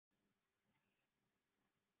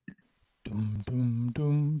Dum dum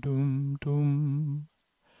dum dum dum.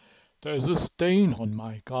 There's a stain on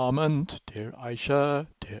my garment, dear Aisha,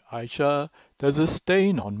 dear Aisha. There's a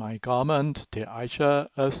stain on my garment, dear Aisha,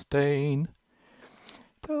 a stain.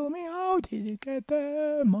 Tell me how did it get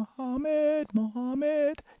there, Muhammad,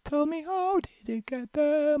 Muhammad? Tell me how did it get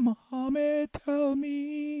there, Muhammad? Tell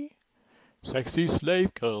me. Sexy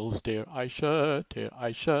slave girls, dear Aisha, dear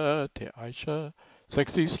Aisha, dear Aisha.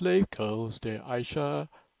 Sexy slave girls, dear Aisha.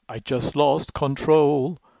 I just lost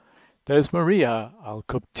control. There's Maria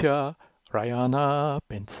Al-Qibtiyya, Rayana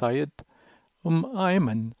bin Sayed,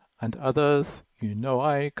 Ayman and others. You know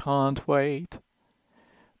I can't wait.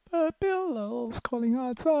 But Bilal's calling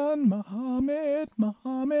Adhan, Muhammad,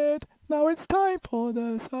 Muhammad. Now it's time for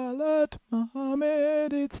the salat,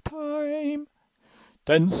 Muhammad, it's time.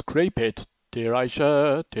 Then scrape it, dear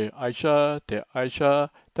Aisha, dear Aisha, dear Aisha.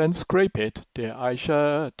 Then scrape it, dear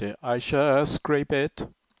Aisha, dear Aisha, scrape it.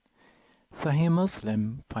 Sahih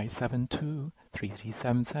Muslim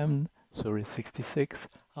 572-3377, Surah 66,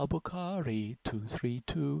 Al-Bukhari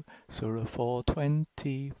 232, Surah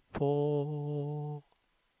 424.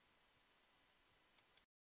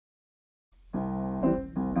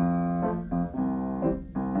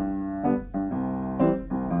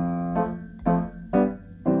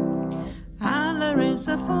 Allah is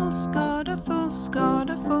a false god, a false god,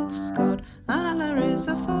 a false god. Allah is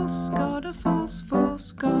a false god, a false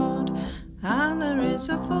god. Allah is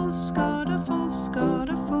a false god, a false god,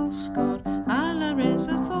 a false god. Allah is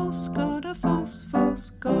a false god, a false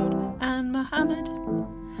god. And Muhammad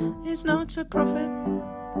is not a prophet.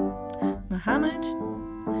 Muhammad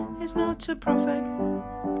is not a prophet.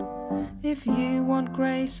 If you want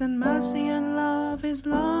grace and mercy and love,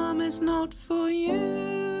 Islam is not for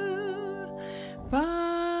you.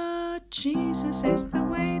 But Jesus is the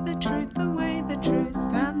way, the truth,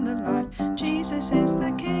 and the life. Jesus is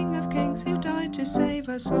the King of Kings who died to save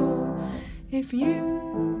us all. If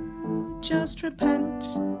you just repent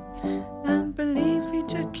and believe He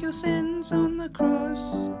took your sins on the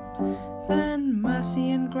cross, then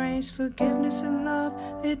mercy and grace, forgiveness and love,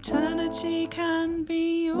 eternity can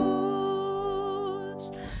be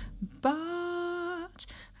yours. But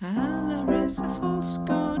Allah is a false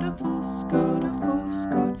god, a false god, a false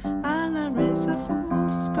god. Allah is a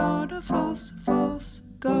false god, a false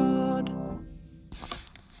god.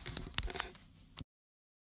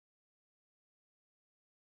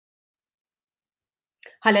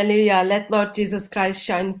 Hallelujah. Let Lord Jesus Christ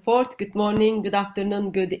shine forth. Good morning, good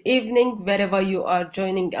afternoon, good evening, wherever you are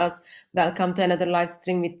joining us. Welcome to another live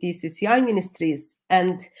stream with DCCI Ministries.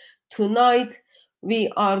 And tonight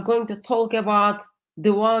we are going to talk about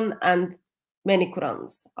the one and many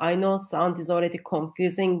Qurans. I know sound is already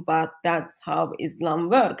confusing, but that's how Islam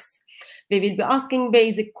works. We will be asking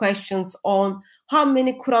basic questions on how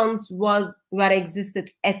many Qurans were existed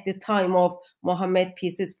at the time of Muhammad,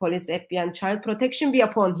 peace, police, FBI, and child protection be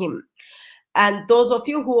upon him. And those of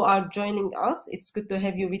you who are joining us, it's good to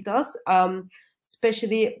have you with us,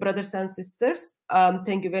 especially brothers and sisters.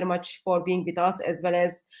 Thank you very much for being with us, as well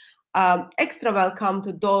as extra welcome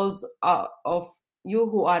to those of you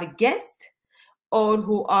who are guests or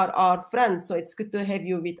who are our friends. So it's good to have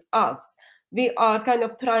you with us. We are kind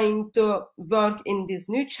of trying to work in this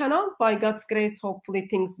new channel. By God's grace, hopefully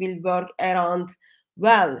things will work around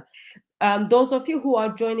well. Those of you who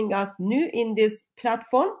are joining us new in this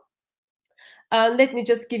platform, let me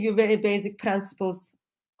just give you very basic principles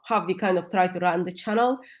how we kind of try to run the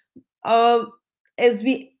channel. As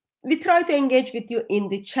we try to engage with you in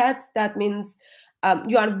the chat, that means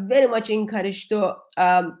you are very much encouraged to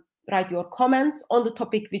write your comments on the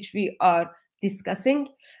topic which we are discussing.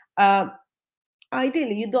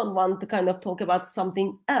 Ideally, you don't want to kind of talk about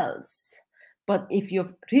something else. But if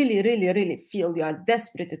you really feel you are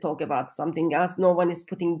desperate to talk about something else, no one is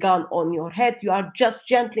putting gun on your head, you are just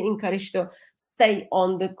gently encouraged to stay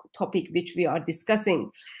on the topic which we are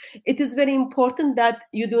discussing. It is very important that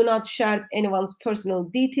you do not share anyone's personal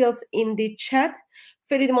details in the chat.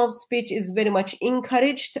 Freedom of speech is very much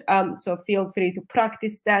encouraged, so feel free to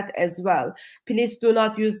practice that as well. Please do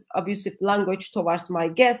not use abusive language towards my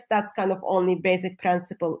guests. That's kind of only basic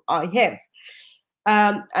principle I have.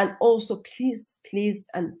 And also, please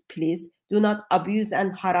do not abuse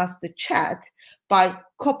and harass the chat by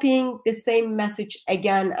copying the same message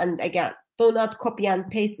again and again. Do not copy and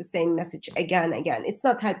paste the same message again and again. It's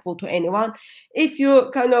not helpful to anyone. If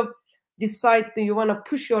you kind of decide that you want to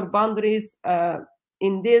push your boundaries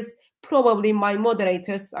in this, probably my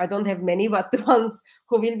moderators, I don't have many, but the ones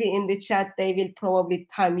who will be in the chat, they will probably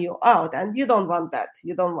time you out, and you don't want that.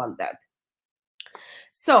 You don't want that.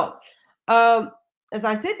 So as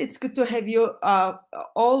I said, it's good to have you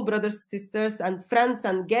all, brothers, sisters, and friends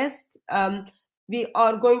and guests. We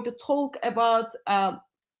are going to talk about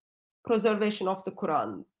preservation of the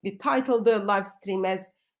Quran. We titled the live stream as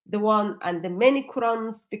The One and the Many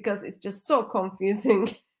Qurans because it's just so confusing.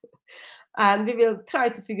 And we will try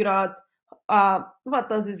to figure out what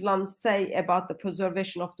does Islam say about the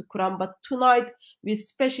preservation of the Quran. But tonight, we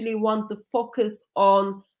especially want to focus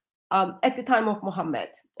on at the time of Muhammad.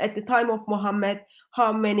 At the time of Muhammad,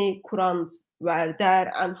 how many Qurans were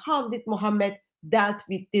there and how did Muhammad dealt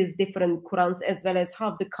with these different Qurans, as well as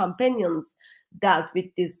how the companions dealt with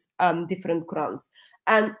these different Qurans.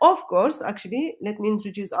 And of course, actually, let me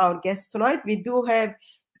introduce our guest tonight. We do have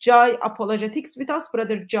Jai Apologetics with us.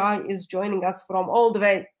 Brother Jai is joining us from all the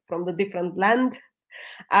way from the different land.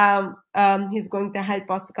 He's going to help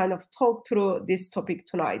us to kind of talk through this topic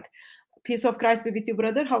tonight. Peace of Christ be with you,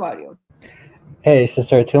 brother. How are you? Hey,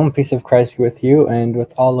 Sister Atum, peace of Christ be with you and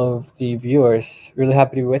with all of the viewers. Really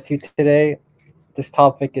happy to be with you today. This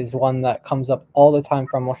topic is one that comes up all the time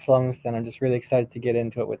from Muslims, and I'm just really excited to get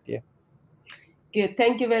into it with you. Good.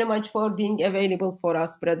 Thank you very much for being available for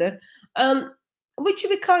us, brother. Would you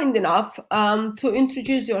be kind enough to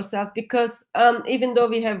introduce yourself? Because even though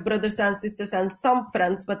we have brothers and sisters and some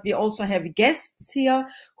friends, but we also have guests here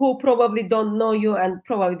who probably don't know you, and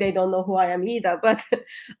probably they don't know who I am either. But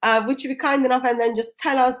would you be kind enough and then just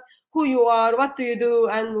tell us who you are, what do you do,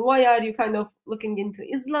 and why are you kind of looking into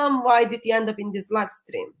Islam? Why did you end up in this live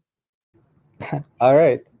stream? All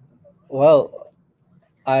right. Well,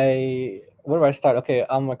 where do I start? Okay,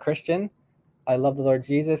 I'm a Christian. I love the Lord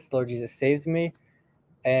Jesus. The Lord Jesus saved me.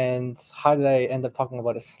 And how did I end up talking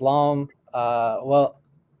about Islam? Well,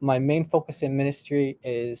 my main focus in ministry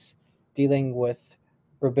is dealing with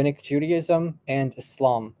Rabbinic Judaism and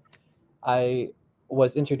Islam. I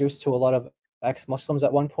was introduced to a lot of ex-Muslims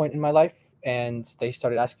at one point in my life, and they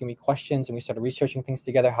started asking me questions, and we started researching things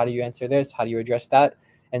together. How do you answer this? How do you address that?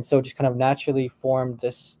 And so just kind of naturally formed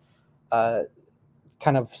this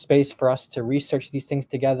kind of space for us to research these things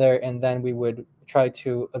together, and then we would try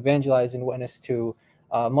to evangelize and witness to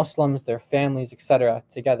Muslims, their families, etc.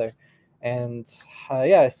 together. And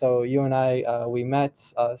yeah, so you and I, we met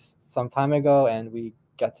some time ago, and we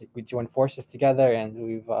joined forces together, and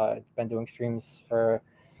we've been doing streams for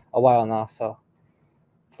a while now. So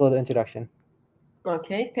it's a little introduction.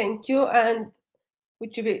 Okay, thank you. And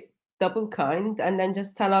would you be double kind and then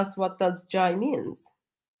just tell us what does Jai means?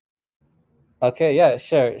 Okay, yeah,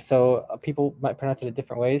 sure. So people might pronounce it in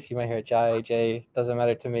different ways. You might hear Jai, J, doesn't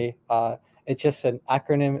matter to me. It's just an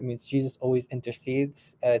acronym. It means Jesus always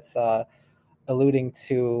intercedes. It's alluding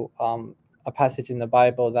to a passage in the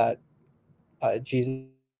Bible that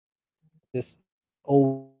Jesus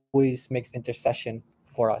always makes intercession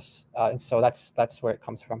for us. And so that's where it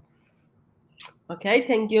comes from. Okay,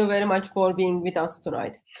 thank you very much for being with us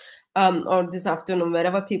tonight or this afternoon,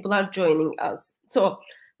 wherever people are joining us. So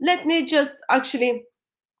let me just actually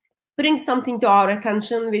bring something to our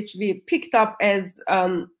attention, which we picked up as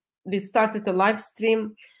we started the live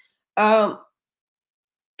stream.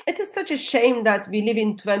 It is such a shame that we live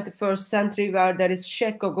in 21st century where there is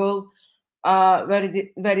Sheikh Google,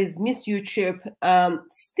 where is Miss YouTube.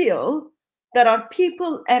 Still, there are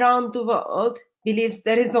people around the world believes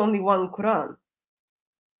there is only one Quran.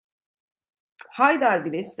 Haidar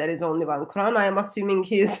believes there is only one Quran. I am assuming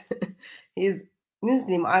he's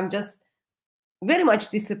Muslim. I'm just very much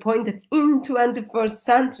disappointed. In 21st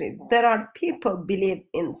century, there are people believe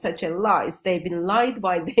in such a lies. They've been lied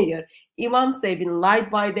by their imams. They've been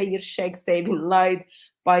lied by their sheikhs. They've been lied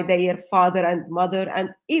by their father and mother, and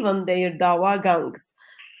even their dawa gangs.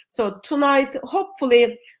 So tonight,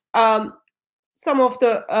 hopefully, some of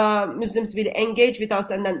the Muslims will engage with us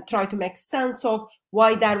and then try to make sense of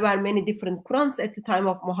why there were many different Qurans at the time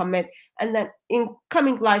of Muhammad. And then in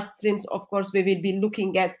coming live streams, of course, we will be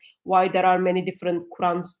looking at why there are many different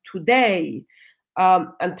Qurans today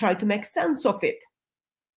and try to make sense of it.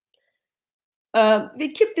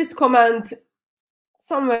 We keep this comment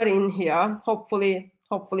somewhere in here. Hopefully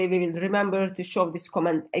we will remember to show this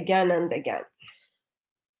comment again and again.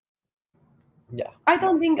 Yeah. I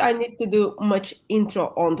don't think I need to do much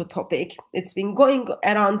intro on the topic. It's been going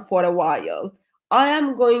around for a while. I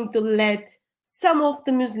am going to let some of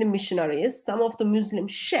the Muslim missionaries, some of the Muslim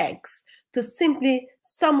sheikhs, to simply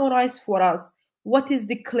summarize for us what is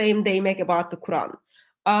the claim they make about the Quran.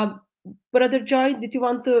 Brother Jai, did you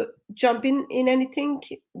want to jump in anything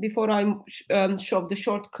before I show the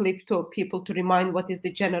short clip to people to remind what is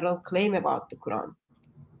the general claim about the Quran?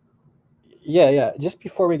 Yeah. Just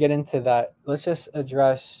before we get into that, let's just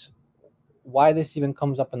address why this even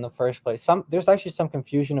comes up in the first place. There's actually some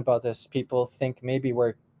confusion about this. People think maybe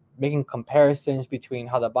we're making comparisons between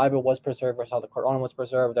how the Bible was preserved versus how the Quran was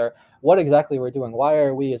preserved, or what exactly we're doing. Why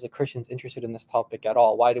are we as Christians interested in this topic at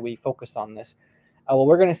all? Why do we focus on this? Well,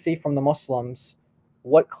 we're going to see from the Muslims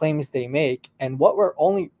what claims they make, and what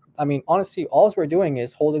honestly, all we're doing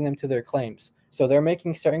is holding them to their claims. So they're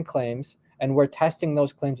making certain claims, and we're testing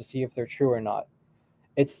those claims to see if they're true or not.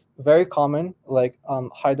 It's very common, like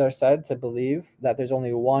Haidar said, to believe that there's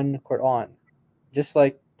only one Quran. Just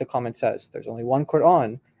like the comment says, there's only one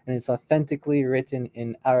Quran, and it's authentically written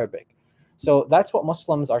in Arabic. So that's what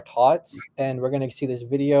Muslims are taught, and we're going to see this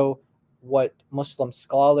video, what Muslim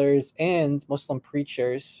scholars and Muslim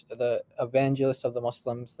preachers, the evangelists of the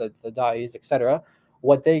Muslims, the da'is, etc.,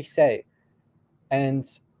 what they say. And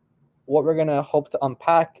what we're going to hope to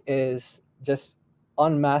unpack is just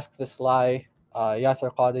unmask this lie,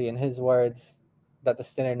 Yasir Qadhi, in his words, that the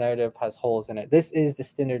standard narrative has holes in it. This is the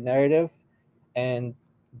standard narrative, and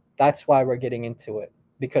that's why we're getting into it,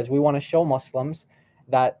 because we want to show Muslims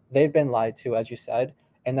that they've been lied to, as you said,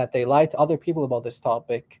 and that they lied to other people about this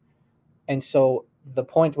topic. And so the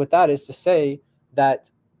point with that is to say that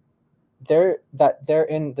they're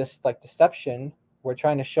in this like deception. We're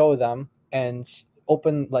trying to show them and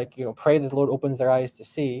pray that the Lord opens their eyes to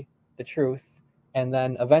see the truth, and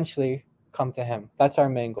then eventually come to Him. That's our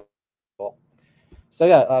main goal. So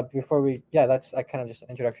that's kind of just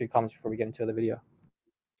introductory comments before we get into the video.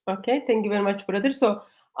 Okay, thank you very much, brother. So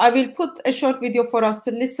I will put a short video for us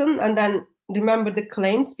to listen, and then remember the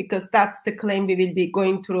claims, because that's the claim we will be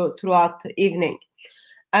going through throughout the evening.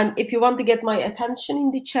 And if you want to get my attention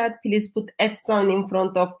in the chat, please put @ in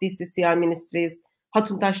front of DCCI Ministries,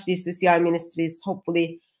 Hatuntaş DCCI Ministries.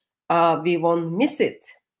 Hopefully we won't miss it.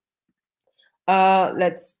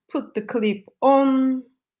 Let's put the clip on.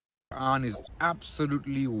 Quran is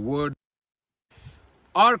absolutely word.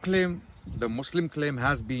 Our claim, the Muslim claim,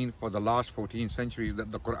 has been for the last 14 centuries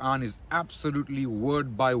that the Quran is absolutely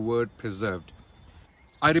word by word preserved.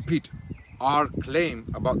 I repeat, our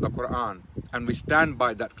claim about the Quran, and we stand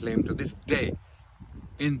by that claim to this day.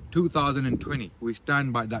 In 2020, we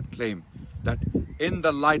stand by that claim that in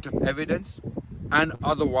the light of evidence and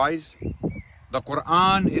otherwise, the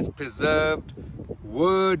Quran is preserved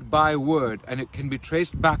word by word, and it can be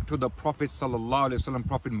traced back to the Prophet ﷺ,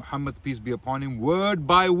 Prophet Muhammad, peace be upon him, word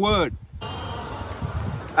by word.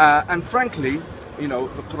 And frankly,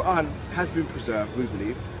 the Quran has been preserved, we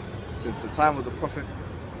believe, since the time of the Prophet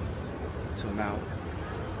till now,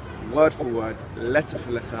 word for word, letter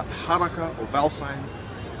for letter, haraka or vowel sign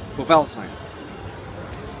for vowel sign.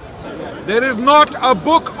 There is not a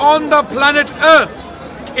book on the planet Earth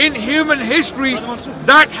in human history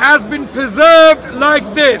that has been preserved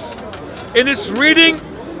like this, in its reading,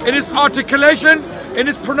 in its articulation, in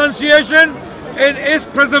its pronunciation, in its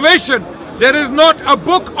preservation. There is not a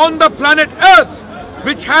book on the planet Earth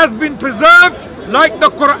which has been preserved like the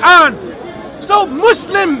Quran. So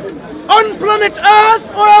Muslim on planet Earth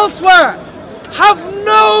or elsewhere have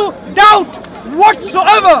no doubt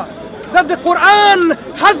whatsoever that the Quran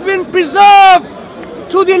has been preserved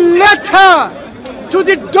to the letter, to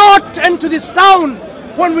the dot and to the sound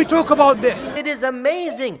when we talk about this. It is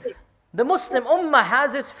amazing. The Muslim Ummah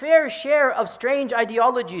has its fair share of strange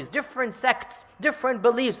ideologies, different sects, different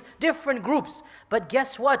beliefs, different groups. But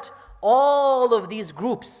guess what? All of these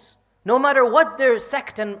groups, no matter what their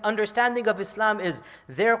sect and understanding of Islam is,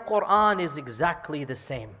 their Quran is exactly the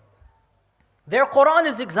same. Their Quran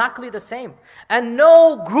is exactly the same. And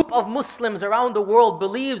no group of Muslims around the world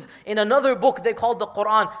believes in another book they call the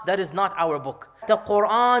Quran that is not our book. The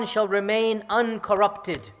Quran shall remain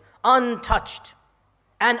uncorrupted, untouched,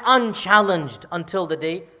 and unchallenged until the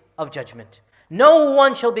day of judgment. No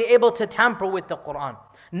one shall be able to tamper with the Quran.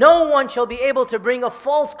 No one shall be able to bring a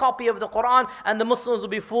false copy of the Quran, and the Muslims will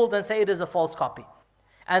be fooled and say it is a false copy.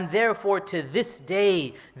 And therefore, to this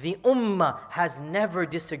day, the Ummah has never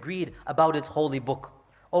disagreed about its holy book.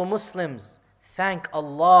 O Muslims, thank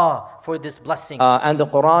Allah for this blessing. And the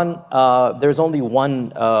Quran, there's only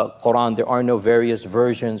one Quran. There are no various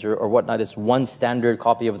versions or whatnot. It's one standard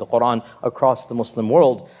copy of the Quran across the Muslim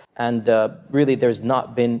world. And really, there's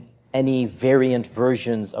not been any variant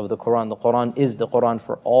versions of the Quran. The Quran is the Quran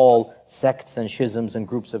for all sects and schisms and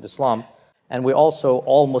groups of Islam. And we also,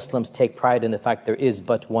 all Muslims take pride in the fact there is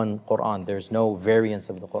but one Quran. There's no variants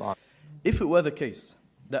of the Quran. If it were the case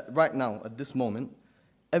that right now, at this moment,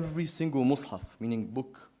 every single mushaf, meaning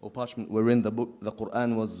book or parchment wherein the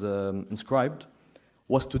Quran was inscribed,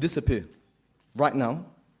 was to disappear right now,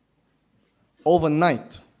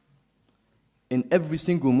 overnight, in every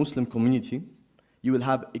single Muslim community, you will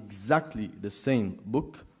have exactly the same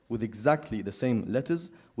book with exactly the same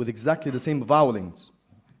letters, with exactly the same vowelings,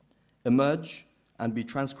 emerge and be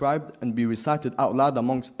transcribed and be recited out loud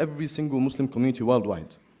amongst every single Muslim community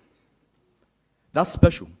worldwide. That's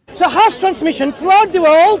special. So Hafs transmission throughout the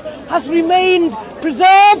world has remained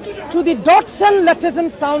preserved to the dots and letters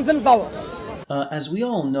and sounds and vowels. As we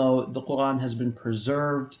all know, the Quran has been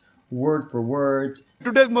preserved word for word.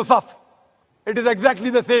 Today's Musaf, it is exactly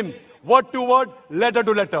the same, word to word, letter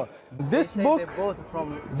to letter. This book,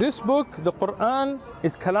 the Quran,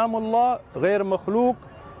 is Kalamullah, غير مخلوق.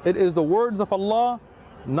 It is the words of Allah,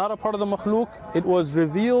 not a part of the makhluk. It was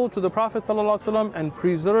revealed to the Prophet ﷺ and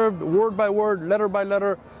preserved word by word, letter by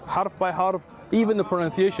letter, harf by harf. Even the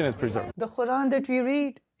pronunciation is preserved. The Quran that we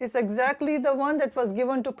read is exactly the one that was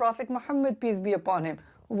given to Prophet Muhammad, peace be upon him.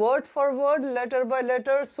 Word for word, letter by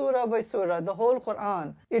letter, surah by surah, the whole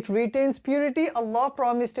Quran. It retains purity. Allah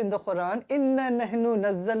promised in the Quran, Inna nahnu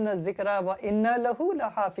nazzalna zikra wa inna lahu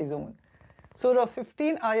lahafizun. Surah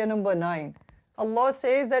 15, ayah number 9. Allah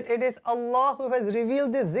says that it is Allah who has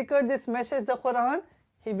revealed this zikr, this message, the Quran.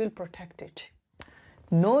 He will protect it.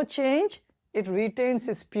 No change, it retains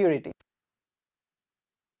its purity.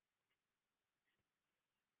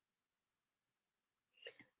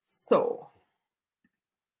 So,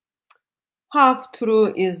 half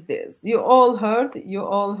true is this. You all heard.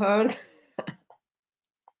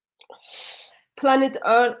 Planet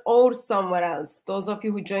Earth or somewhere else. Those of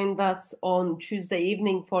you who joined us on Tuesday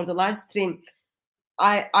evening for the live stream,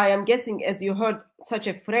 I am guessing as you heard such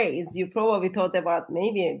a phrase, you probably thought about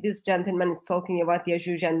maybe this gentleman is talking about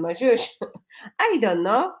Yajuj and Majuj. I don't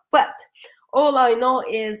know. But all I know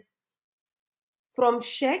is from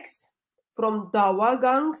sheikhs, from Dawa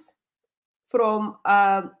gangs, from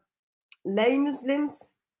lay Muslims,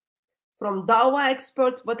 from Dawa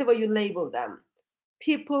experts, whatever you label them,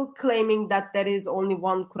 people claiming that there is only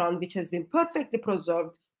one Quran which has been perfectly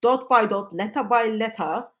preserved, dot by dot, letter by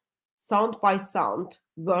letter, sound by sound,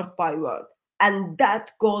 word by word. And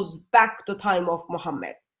that goes back to time of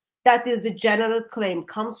Muhammad. That is the general claim,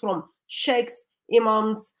 comes from sheikhs,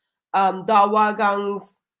 imams, Dawa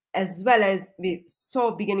gangs, as well as we saw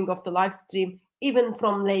beginning of the live stream, even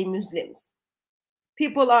from lay Muslims.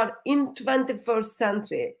 People are in 21st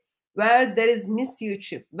century, where there is Miss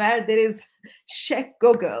YouTube, where there is Sheikh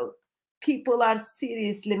Google, people are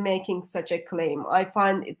seriously making such a claim. I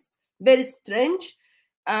find it's very strange,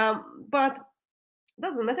 but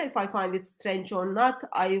doesn't matter if I find it strange or not.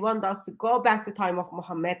 I want us to go back to time of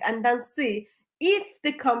Muhammad and then see if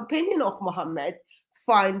the companion of Muhammad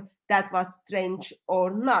find that was strange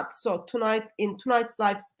or not. So tonight, in tonight's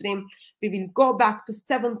live stream, we will go back to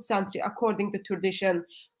 7th century according to tradition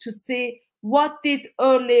to see what did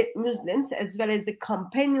early Muslims as well as the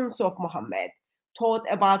companions of Muhammad taught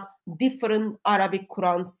about different Arabic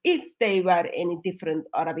Qurans, if they were any different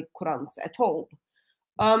Arabic Qurans at all.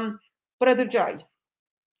 Brother Jai,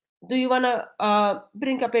 do you want to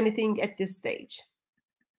bring up anything at this stage?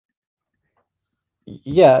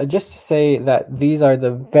 Yeah, just to say that these are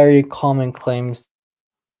the very common claims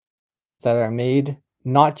that are made,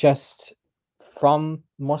 not just from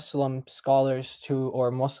Muslim scholars to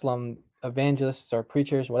or Muslim evangelists or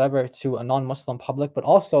preachers, whatever, to a non-Muslim public, but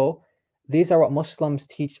also these are what Muslims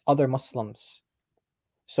teach other Muslims.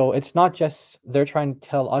 So it's not just they're trying to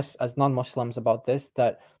tell us as non-Muslims about this,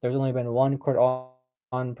 that there's only been one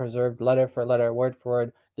Quran preserved letter for letter, word for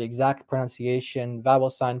word, the exact pronunciation,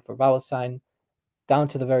 vowel sign for vowel sign, down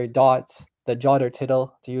to the very dot, the jot or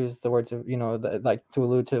tittle, to use the words of, like to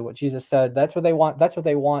allude to what Jesus said. That's what they want. That's what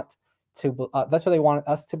they want that's what they want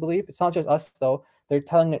us to believe. It's not just us though. They're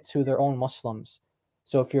telling it to their own Muslims.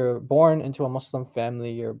 So if you're born into a Muslim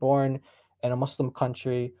family, you're born in a Muslim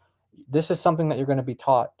country, this is something that you're going to be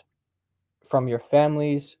taught from your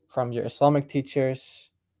families, from your Islamic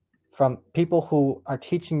teachers, from people who are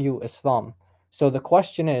teaching you Islam. So the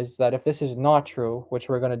question is that if this is not true, which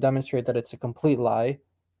we're going to demonstrate that it's a complete lie,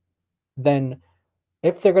 then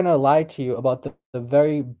if they're going to lie to you about the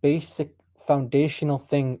very basic foundational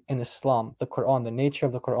thing in Islam, the Quran, the nature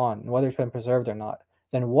of the Quran, whether it's been preserved or not,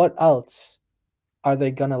 then what else are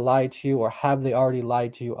they going to lie to you, or have they already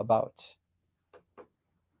lied to you about?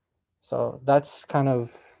 So that's kind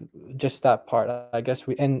of just that part, I guess.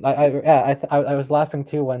 I was laughing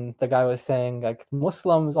too when the guy was saying like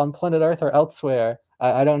Muslims on planet Earth or elsewhere.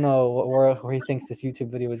 I don't know where he thinks this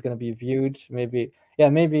YouTube video is going to be viewed. Maybe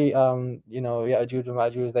Yajuj and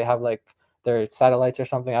Majuj, they have like their satellites or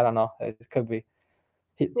something. I don't know. It could be.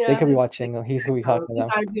 They could be watching. He's who we talking His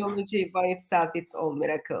about. ideology by itself, it's all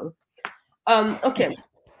miracle. Okay,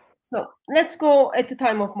 so let's go at the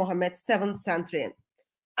time of Muhammad, 7th century.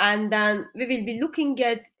 And then we will be looking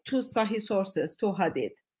at two Sahih sources, two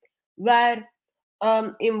Hadith. where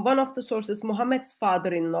in one of the sources, Muhammad's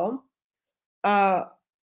father-in-law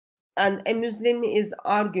and a Muslim is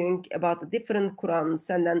arguing about the different Qurans,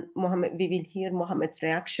 and then we will hear Muhammad's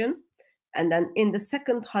reaction. And then in the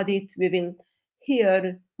second hadith, we will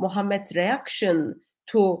hear Muhammad's reaction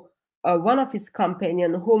to one of his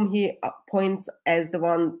companion, whom he points as the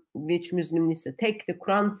one which Muslim needs to take the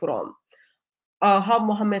Quran from. How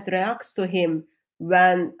Muhammad reacts to him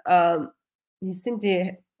when he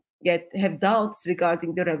simply have doubts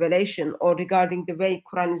regarding the revelation or regarding the way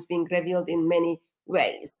Quran is being revealed in many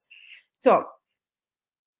ways. So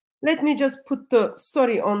let me just put the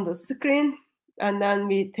story on the screen and then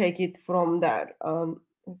we take it from there.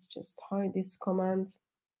 Let's just hide this command.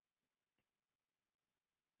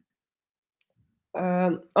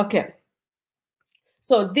 Okay.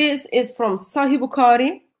 So this is from Sahih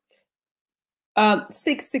Bukhari,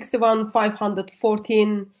 661,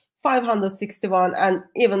 514, 561, and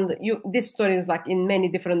even this story is like in many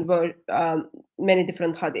different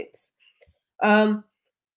hadiths.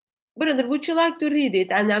 Brother, would you like to read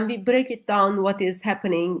it and then we break it down what is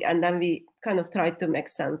happening and then we kind of try to make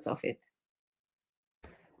sense of it?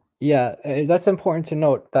 Yeah, that's important to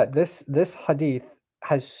note that this hadith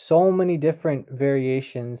has so many different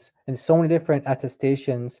variations and so many different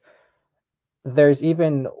attestations. There's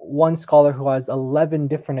even one scholar who has 11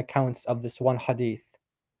 different accounts of this one hadith.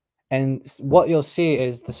 And what you'll see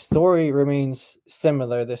is the story remains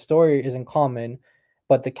similar. The story isn't common,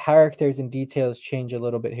 but the characters and details change a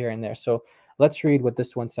little bit here and there. So let's read what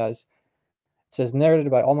this one says. It says, narrated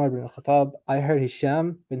by Umar bin Khattab, I heard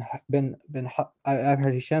Hisham bin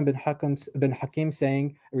Hakim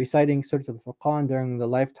saying, reciting Surah Al-Furqan during the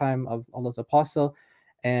lifetime of Allah's apostle,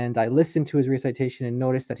 and I listened to his recitation and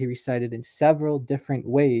noticed that he recited in several different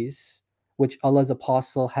ways, which Allah's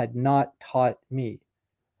apostle had not taught me.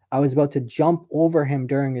 I was about to jump over him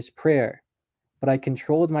during his prayer, but I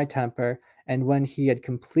controlled my temper, and when he had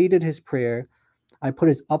completed his prayer, I put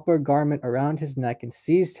his upper garment around his neck and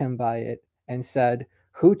seized him by it and said,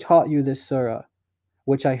 who taught you this surah,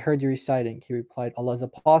 which I heard you reciting? He replied, Allah's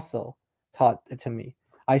apostle taught it to me.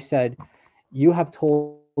 I said, you have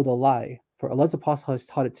told a lie, for Allah's apostle has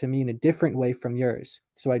taught it to me in a different way from yours.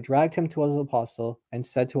 So I dragged him to Allah's apostle and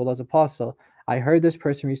said to Allah's apostle, I heard this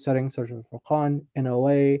person reciting Surah Al-Furqan in a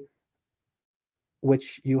way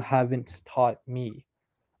which you haven't taught me.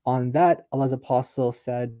 On that, Allah's apostle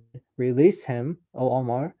said, release him, O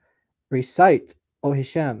Omar, recite, O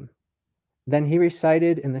Hisham. Then he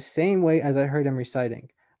recited in the same way as I heard him reciting.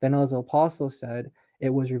 Then Allah's apostle said, it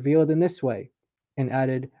was revealed in this way, and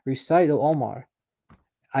added, recite, O Omar.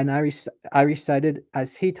 And I recited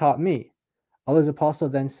as he taught me. Allah's apostle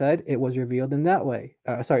then said, it was revealed in that way.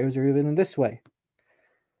 It was revealed in this way.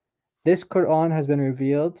 This Quran has been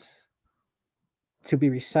revealed to be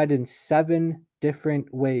recited in 7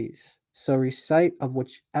 different ways. So recite of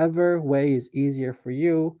whichever way is easier for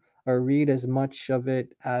you, or read as much of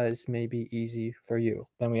it as may be easy for you.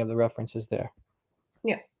 Then we have the references there.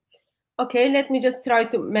 Yeah. Okay, let me just try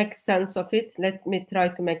to make sense of it.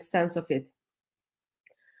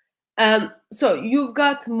 So you've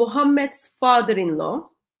got Muhammad's father-in-law,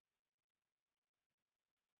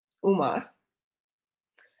 Umar,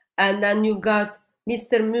 and then you've got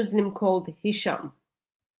Mr. Muslim called Hisham.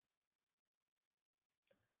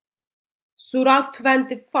 Surah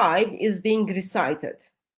 25 is being recited.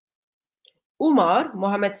 Umar,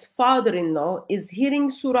 Muhammad's father-in-law, is hearing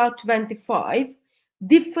Surah 25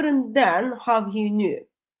 different than how he knew.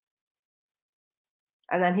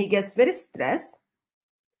 And then he gets very stressed.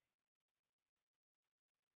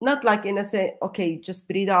 Not like in a say, okay, just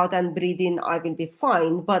breathe out and breathe in, I will be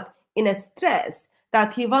fine, but in a stress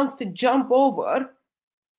that he wants to jump over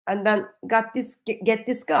and then get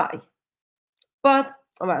this guy. But,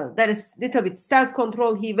 well, there is little bit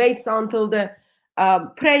self-control. He waits until the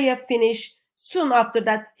prayer finish. Soon after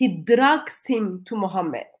that, he drags him to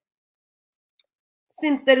Muhammad.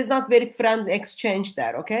 Seems there is not very friendly exchange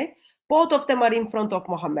there, okay? Both of them are in front of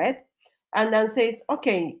Muhammad and then says,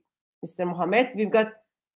 okay, Mr. Muhammad, we've got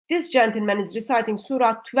this gentleman is reciting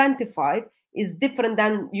Surah 25 is different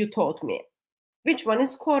than you taught me. Which one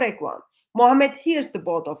is correct one? Muhammad hears the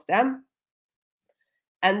both of them.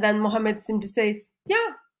 And then Muhammad simply says, yeah,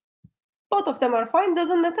 both of them are fine,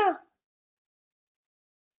 doesn't matter.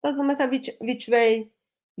 Doesn't matter which way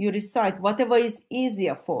you recite, whatever is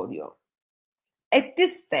easier for you. At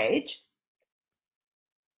this stage,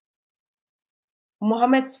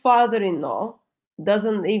 Muhammad's father-in-law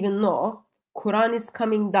doesn't even know Quran is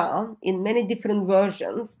coming down in many different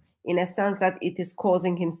versions in a sense that it is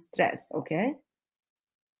causing him stress, okay?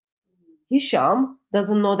 Hisham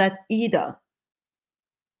doesn't know that either.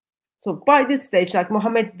 So by this stage, like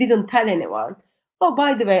Muhammad didn't tell anyone, oh,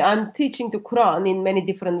 by the way, I'm teaching the Quran in many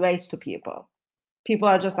different ways to people. People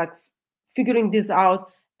are just like figuring this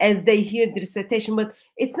out as they hear the recitation, but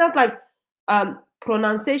it's not like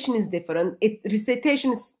pronunciation is different.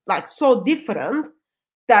 Recitation is like so different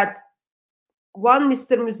that one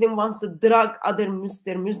Mr. Muslim wants to drag other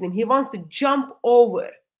Mr. Muslim. He wants to jump over.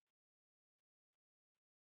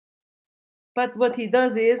 But what he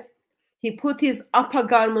does is he put his upper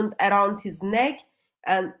garment around his neck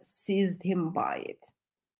and seized him by it.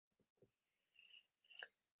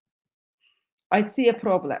 I see a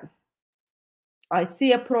problem. I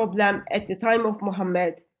see a problem. At the time of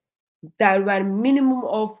Muhammad, there were minimum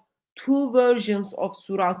of 2 versions of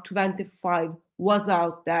Surah 25 was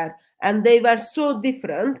out there, and they were so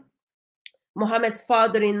different. Muhammad's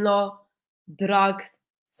father-in-law dragged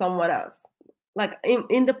someone else. Like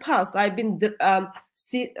in the past, I've been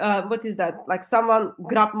what is that? Like someone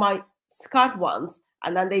grabbed my scarf once,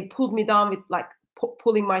 and then they pulled me down with like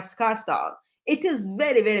pulling my scarf down. It is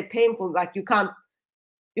very, very painful. Like you can't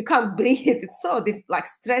breathe. It's so like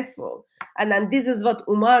stressful. And then this is what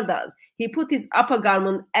Umar does. He put his upper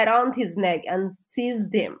garment around his neck and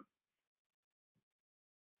seized him.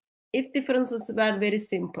 If differences were very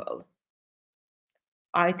simple,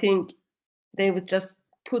 I think they would just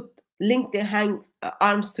link their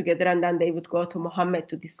arms together, and then they would go to Muhammad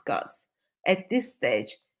to discuss. At this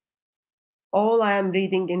stage, all I am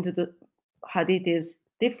reading into the hadith is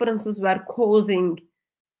differences were causing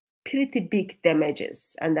pretty big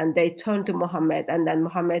damages, and then they turned to Muhammad, and then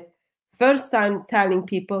Muhammad first time telling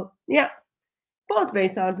people, yeah, both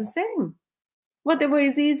ways are the same. Whatever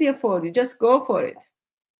is easier for you, just go for it.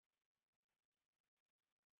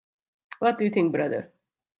 What do you think, brother?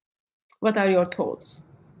 What are your thoughts?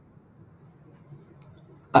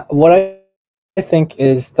 What I think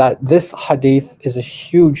is that this hadith is a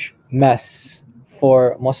huge mess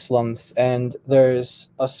for Muslims, and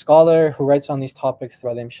there's a scholar who writes on these topics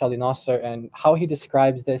by the name Shali Nasser, and how he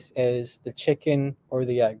describes this is the chicken or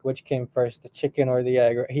the egg. Which came first, the chicken or the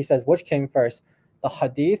egg? He says, which came first, the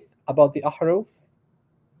hadith about the ahruf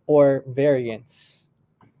or variants?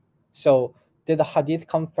 So did the hadith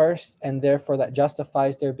come first, and therefore that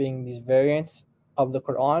justifies there being these variants of the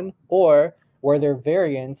Quran, or were there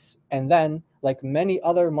variants, and then, like many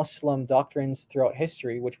other Muslim doctrines throughout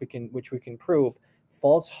history, which we can prove,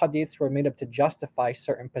 false hadiths were made up to justify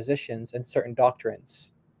certain positions and certain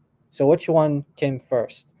doctrines? So which one came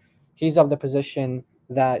first? He's of the position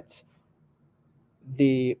that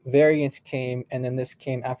the variants came, and then this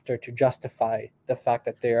came after to justify the fact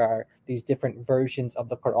that there are these different versions of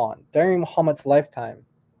the Quran during Muhammad's lifetime.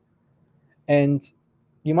 And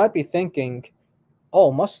you might be thinking, oh,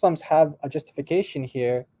 Muslims have a justification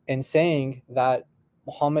here in saying that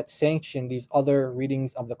Muhammad sanctioned these other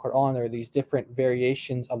readings of the Quran, or these different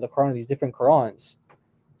variations of the Quran, these different Qurans.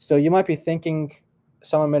 So you might be thinking,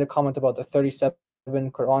 someone made a comment about the 37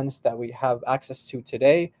 Qurans that we have access to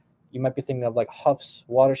today. You might be thinking of like Hafs,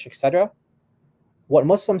 Warsh, etc. What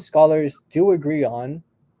Muslim scholars do agree on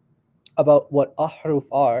about what ahruf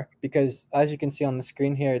are, because as you can see on the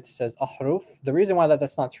screen here, it says ahruf. The reason why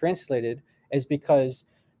that's not translated is because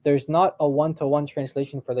there's not a one-to-one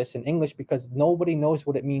translation for this in English, because nobody knows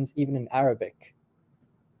what it means even in Arabic.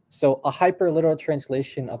 So a hyperliteral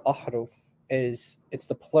translation of ahruf it's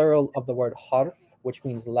the plural of the word harf, which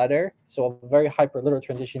means letter. So a very hyperliteral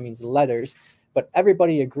translation means letters, but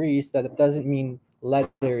everybody agrees that it doesn't mean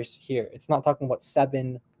letters here. It's not talking about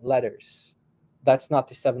 7 letters. That's not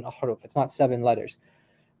the 7 ahruf. It's not 7 letters.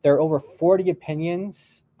 There are over 40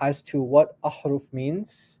 opinions as to what ahruf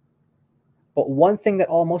means. But one thing that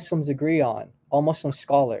all Muslims agree on, all Muslim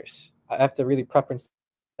scholars, I have to really preference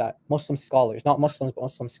that, Muslim scholars, not Muslims, but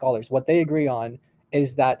Muslim scholars, what they agree on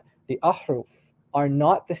is that the ahruf are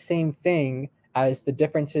not the same thing as the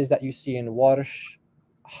differences that you see in Warsh,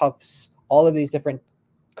 Hafs, all of these different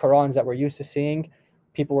Qurans that we're used to seeing.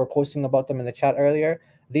 People were posting about them in the chat earlier.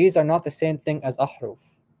 These are not the same thing as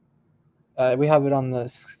ahruf. We have it on the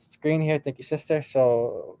screen here. Thank you, sister.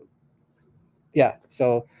 So, yeah.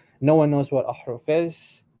 So no one knows what ahruf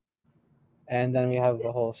is. And then we have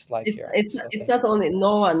the whole slide here. It's not only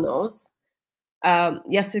no one knows.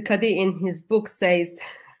 Yasir Qadhi in his book says,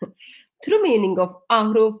 true meaning of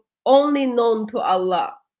ahruf only known to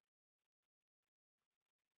Allah.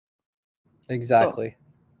 Exactly. So,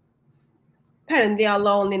 apparently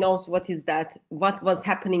Allah only knows what is that, what was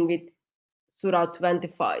happening with Surah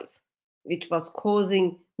 25, which was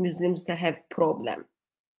causing Muslims to have problem.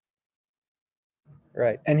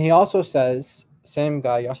 Right. And he also says, same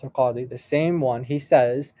guy, Yasir Qadhi, the same one, he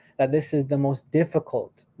says that this is the most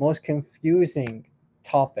difficult, most confusing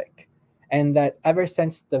topic. and that ever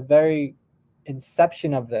since the very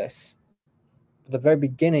inception of this, the very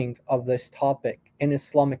beginning of this topic in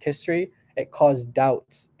Islamic history, it caused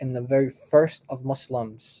doubts in the very first of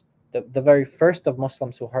Muslims. The very first of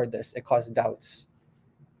Muslims who heard this, it caused doubts.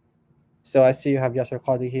 So I see you have Yasser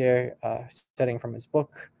Qadi here, studying from his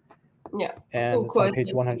book. Yeah. And it's on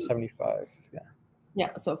page 175. Yeah.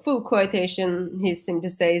 Yeah, so full quotation, he simply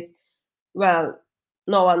says, well,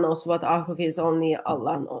 no one knows what ahruf is, only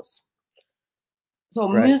Allah knows. So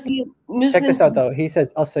Right. Muslims... Check this out, though. He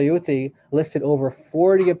says Al-Sayuti listed over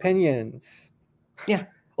 40 opinions. Yeah.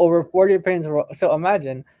 Over 40 opinions. So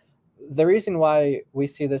imagine, the reason why we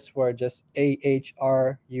see this word just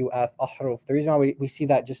A-H-R-U-F, ahruf, the reason why we see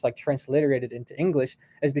that just like transliterated into English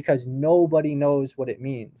is because nobody knows what it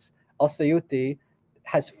means. Al-Sayuti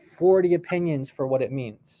has 40 opinions for what it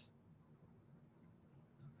means.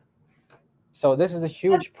 So this is a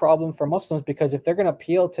huge problem for Muslims, because if they're going to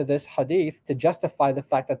appeal to this hadith to justify the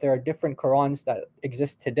fact that there are different Qurans that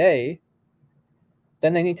exist today,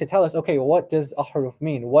 then they need to tell us, okay, what does ahruf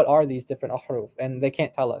mean? What are these different ahruf? And they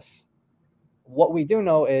can't tell us. What we do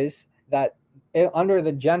know is that under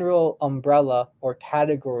the general umbrella or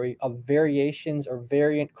category of variations or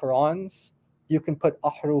variant Qurans, you can put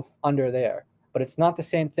ahruf under there. But it's not the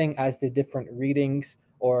same thing as the different readings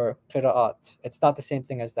or qira'at. It's not the same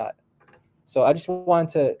thing as that. So I just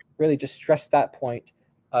wanted to really just stress that point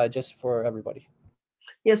just for everybody.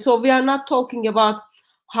 Yeah, so we are not talking about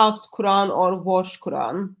Hafs Quran or Warsh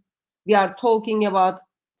Quran. We are talking about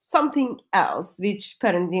something else, which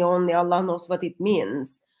apparently only Allah knows what it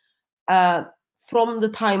means, from the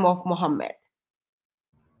time of Muhammad.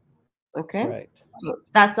 Okay? Right. So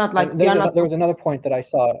that's not like... There was another point that I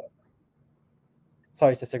saw.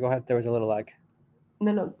 Sorry, sister, go ahead. There was a little lag.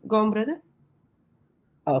 No, go on, brother.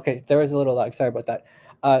 Okay, there was a little lag. Sorry about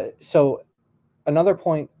that. So another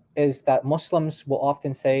point is that Muslims will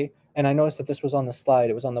often say, and I noticed that this was on the slide,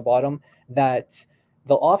 it was on the bottom, that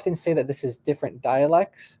they'll often say that this is different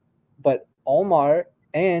dialects, but Omar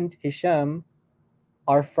and Hisham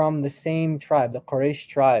are from the same tribe, the Quraysh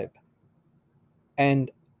tribe.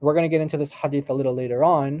 And we're going to get into this hadith a little later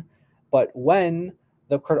on, but when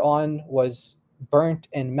the Quran was burnt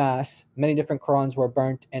en masse, many different Qurans were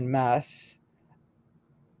burnt en masse,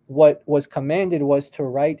 what was commanded was to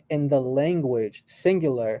write in the language,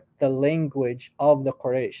 singular, the language of the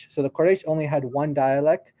Quraysh. So the Quraysh only had one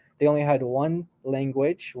dialect. They only had one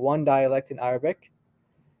language, one dialect in Arabic.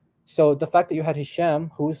 So the fact that you had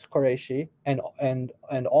Hisham, who's Qurayshi, and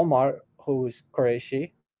Omar, who's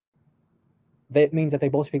Qurayshi, that means that they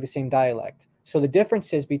both speak the same dialect. So the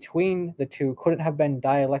differences between the two couldn't have been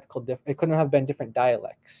dialectical. It couldn't have been different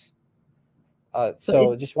dialects.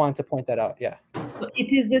 So just wanted to point that out. Yeah.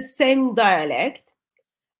 It is the same dialect,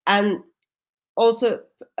 and also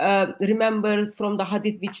remember from the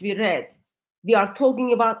hadith which we read, we are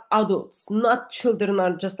talking about adults, not children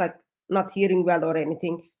are just like not hearing well or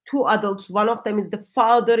anything. Two adults, one of them is the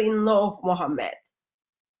father-in-law of Muhammad,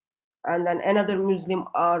 and then another Muslim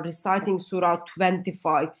are reciting Surah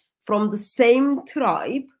 25 from the same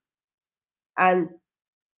tribe, and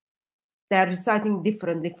they're reciting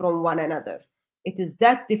differently from one another. It is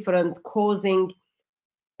that different, causing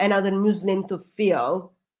another Muslim to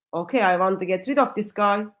feel, okay, I want to get rid of this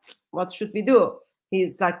guy. What should we do?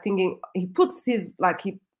 He's like thinking, he puts his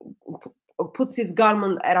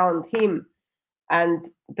garment around him and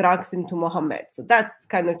drags him to Muhammad. So that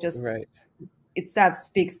kind of just itself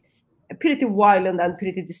speaks a pretty violent and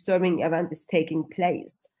pretty disturbing event is taking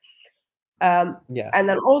place. And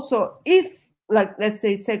then also, if, like, let's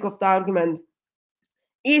say, sake of the argument,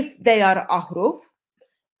 if they are ahruf,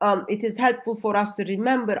 it is helpful for us to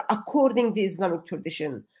remember, according to Islamic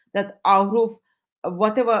tradition, that ahruf,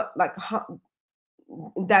 whatever, like,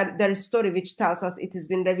 there is a story which tells us it has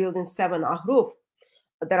been revealed in 7 ahruf.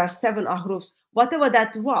 There are 7 ahrufs. Whatever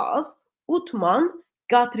that was, Uthman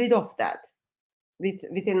got rid of that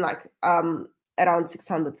within like around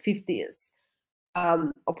 650s,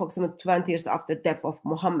 approximately 20 years after the death of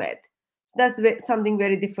Muhammad. That's something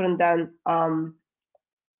very different than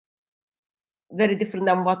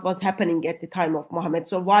what was happening at the time of Muhammad.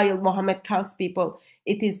 So while Muhammad tells people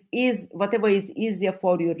it is whatever is easier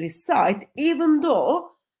for you recite, even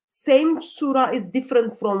though same surah is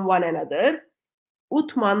different from one another,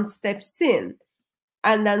 Uthman steps in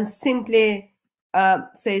and then simply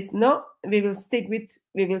says, no, we will stick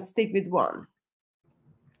with one.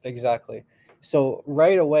 Exactly. So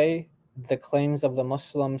right away, the claims of the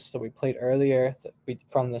Muslims that we played earlier,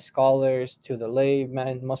 from the scholars to the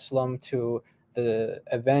layman Muslim to the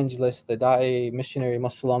evangelist, the da'i, missionary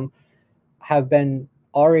Muslim, have been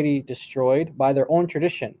already destroyed by their own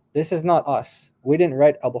tradition. This is not us. We didn't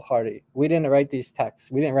write Al-Bukhari. We didn't write these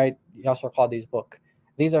texts. We didn't write Yasir Qadhi's book.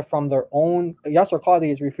 These are from their own. Yasir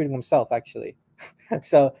Qadhi is refuting himself, actually.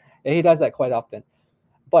 So he does that quite often.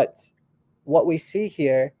 But what we see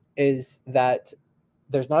here is that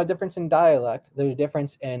there's not a difference in dialect. There's a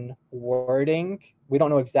difference in wording. We don't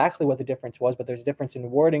know exactly what the difference was, but there's a difference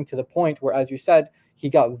in wording to the point where, as you said, he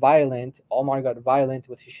got violent. Omar got violent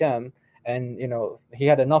with Hisham. And, you know, he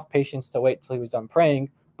had enough patience to wait till he was done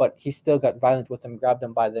praying, but he still got violent with him, grabbed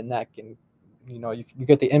him by the neck. And, you know, you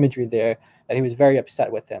get the imagery there that he was very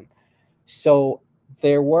upset with him. So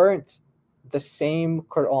there weren't the same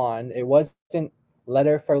Quran. It wasn't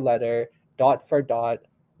letter for letter, dot for dot,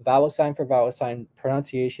 vowel sign for vowel sign,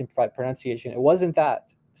 pronunciation for pronunciation. It wasn't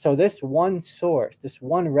that. So this one source, this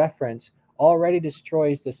one reference already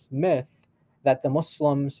destroys this myth that the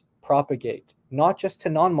Muslims propagate, not just to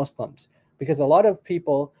non-Muslims, because a lot of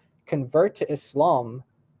people convert to Islam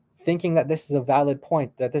thinking that this is a valid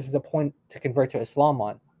point, that this is a point to convert to Islam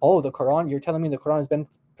on. Oh, the Quran, you're telling me the Quran has been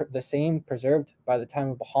the same preserved by the time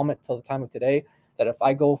of Muhammad till the time of today, that if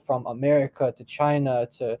I go from America to China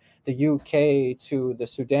to the UK to the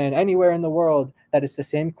Sudan, anywhere in the world, that it's the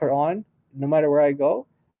same Quran no matter where I go,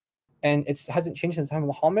 and it hasn't changed since the time of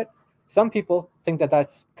Muhammad? Some people think that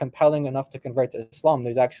that's compelling enough to convert to Islam.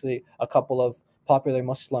 There's actually a couple of popular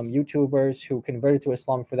Muslim YouTubers who converted to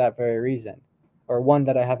Islam for that very reason, or one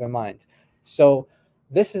that I have in mind. So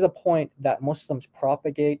this is a point that Muslims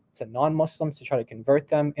propagate to non-Muslims to try to convert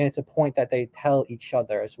them, and it's a point that they tell each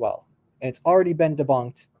other as well. And it's already been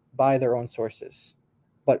debunked by their own sources.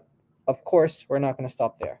 But of course, we're not going to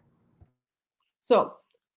stop there. So,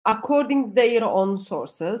 according to their own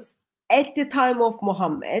sources, at the time of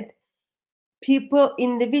Muhammad,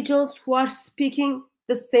 individuals who are speaking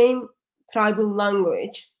the same tribal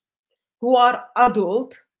language, who are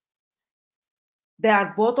adult,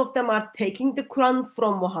 both of them are taking the Quran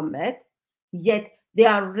from Muhammad, yet they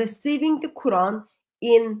are receiving the Quran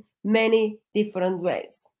in many different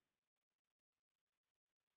ways,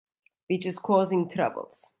 which is causing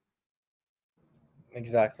troubles.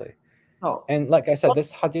 Exactly. So, and like I said,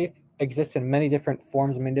 this hadith exists in many different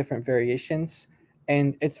forms, many different variations.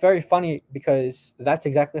 And it's very funny because that's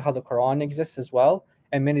exactly how the Quran exists as well,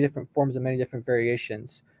 in many different forms and many different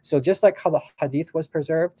variations. So just like how the hadith was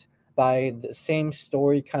preserved by the same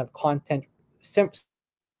story kind of content,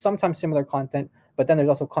 sometimes similar content, but then there's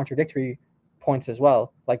also contradictory points as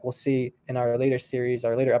well. Like we'll see in our later series,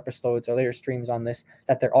 our later episodes, our later streams on this,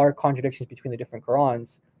 that there are contradictions between the different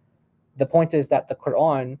Qurans. The point is that the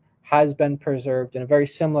Quran has been preserved in a very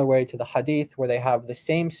similar way to the hadith, where they have the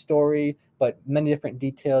same story, but many different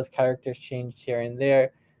details, characters changed here and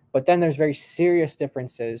there. But then there's very serious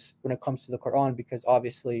differences when it comes to the Quran, because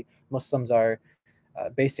obviously Muslims are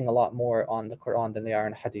basing a lot more on the Quran than they are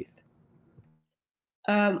in hadith.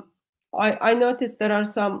 I noticed there are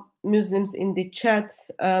some Muslims in the chat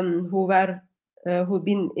who've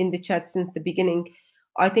been in the chat since the beginning.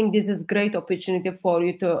 I think this is a great opportunity for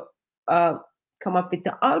you to come up with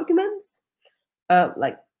the arguments.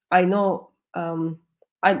 Like I know,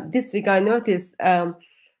 this week I noticed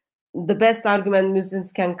the best argument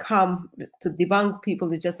Muslims can come to debunk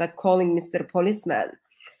people is just like calling Mr. Policeman.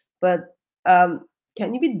 But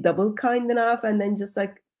can you be double kind enough and then just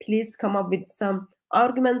like please come up with some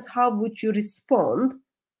arguments? How would you respond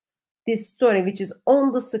this story, which is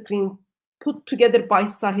on the screen, put together by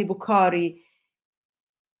Sahih Bukhari,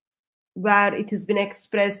 where it has been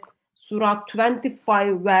expressed? Surah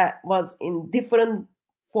 25 was in different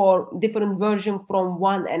version from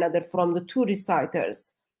one another, from the two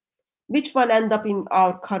reciters. Which one end up in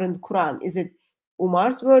our current Quran? Is it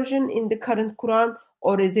Umar's version in the current Quran,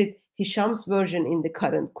 or is it Hisham's version in the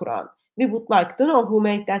current Quran? We would like to know who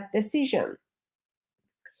made that decision.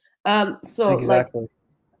 Exactly.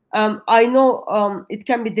 I know it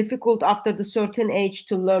can be difficult after the certain age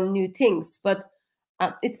to learn new things, but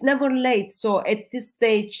it's never late. So at this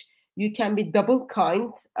stage, you can be double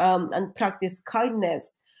kind and practice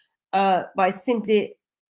kindness by simply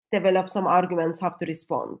develop some arguments how to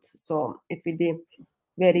respond. So it will be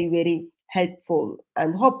very, very helpful.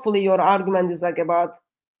 And hopefully your argument is like about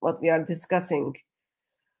what we are discussing.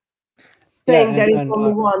 Saying there is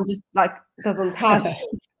only one just like doesn't have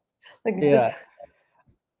like just.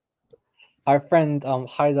 Our friend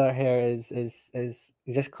Haidar here is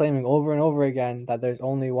just claiming over and over again that there's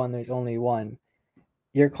only one.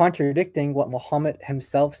 You're contradicting what Muhammad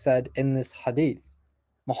himself said in this hadith.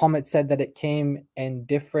 Muhammad said that it came in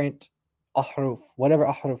different ahruf. Whatever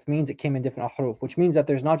ahruf means, it came in different ahruf, which means that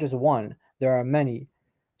there's not just one, there are many.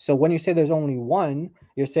 So when you say there's only one,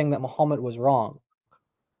 you're saying that Muhammad was wrong.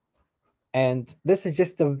 And this is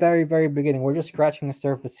just the very, very beginning. We're just scratching the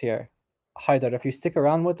surface here. Haidar, if you stick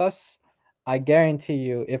around with us, I guarantee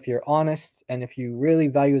you, if you're honest and if you really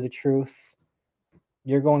value the truth,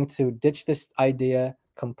 you're going to ditch this idea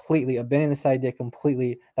completely, abandon this idea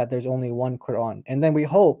completely that there's only one Quran. And then we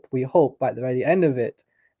hope by the end of it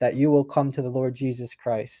that you will come to the Lord Jesus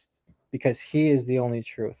Christ, because he is the only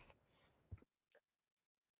truth.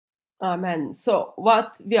 Amen. So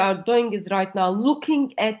what we are doing is right now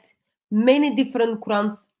looking at many different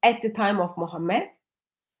Qurans at the time of Muhammad.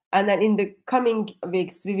 And then in the coming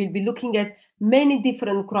weeks, we will be looking at many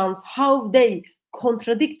different Qurans, how they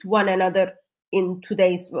contradict one another in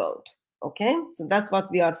today's world. Okay, so that's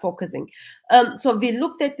what we are focusing. So we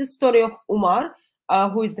looked at the story of Umar,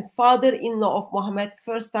 who is the father-in-law of Muhammad.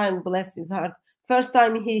 First time, bless his heart, first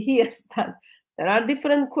time he hears that there are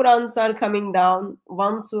different Qurans are coming down.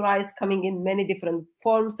 One surah is coming in many different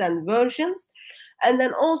forms and versions. And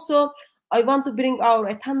then also, I want to bring our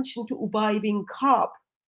attention to Ubay bin Ka'b,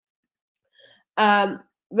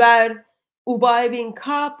 where Ubay bin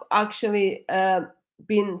Ka'b actually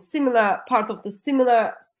been part of the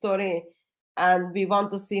similar story, and we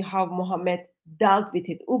want to see how Muhammad dealt with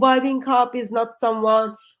it. Ubay bin Ka'b is not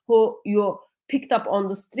someone who you picked up on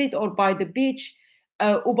the street or by the beach.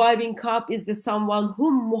 Ubay bin Ka'b is the someone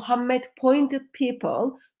whom Muhammad pointed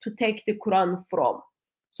people to take the Quran from.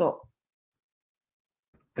 So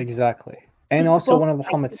exactly, and also one of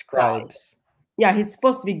Muhammad's scribes. Yeah, he's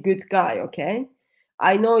supposed to be a good guy. Okay,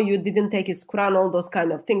 I know you didn't take his Quran, all those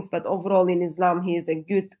kind of things, but overall in Islam, he is a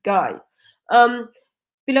good guy.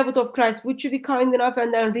 Beloved of Christ, would you be kind enough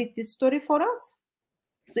and then read this story for us?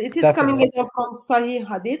 So it is coming in from Sahih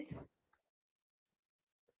Hadith.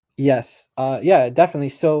 Yes, yeah, definitely.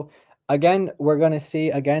 So again, we're going to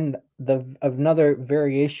see again another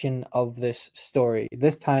variation of this story,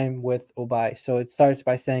 this time with Ubay. So it starts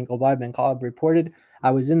by saying, Ubay bin Ka'b reported,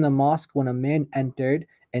 I was in the mosque when a man entered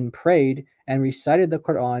and prayed and recited the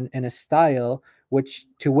Quran in a style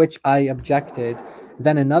to which I objected.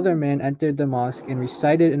 Then another man entered the mosque and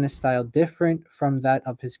recited in a style different from that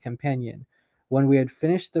of his companion. When we had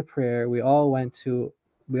finished the prayer, we all went to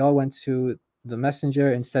the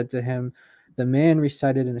messenger and said to him, the man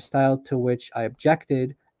recited in a style to which I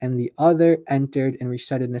objected, and the other entered and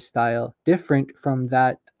recited in a style different from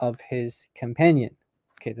that of his companion.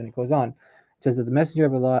 Okay, then it goes on. It says that the messenger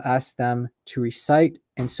of Allah asked them to recite,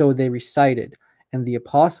 and so they recited. And the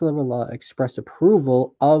apostle of Allah expressed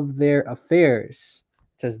approval of their affairs.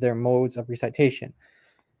 It says their modes of recitation.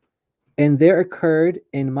 And there occurred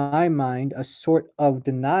in my mind a sort of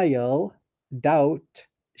denial, doubt,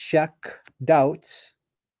 doubts,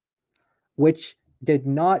 which did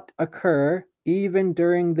not occur even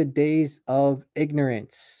during the days of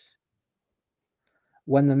ignorance.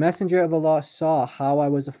 When the messenger of Allah saw how I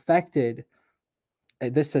was affected,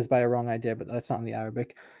 this says by a wrong idea, but that's not in the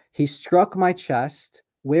Arabic, he struck my chest,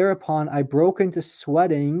 whereupon I broke into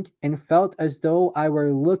sweating and felt as though I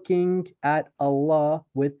were looking at Allah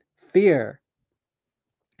with fear.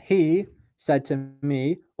 He said to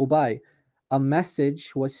me, Ubay, a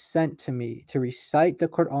message was sent to me to recite the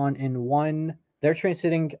Quran in one. They're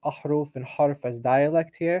translating ahruf and harf as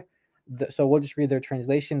dialect here. So we'll just read their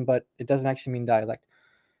translation, but it doesn't actually mean dialect.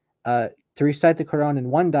 To recite the Quran in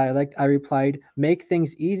one dialect, I replied, make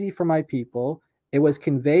things easy for my people. It was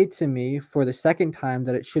conveyed to me for the second time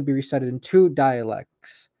that it should be recited in two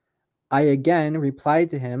dialects. I again replied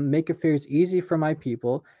to him, make affairs easy for my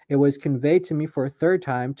people. It was conveyed to me for a third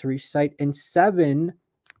time to recite in 7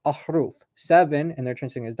 ahruf. 7, and they're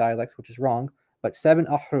translating as dialects, which is wrong, but 7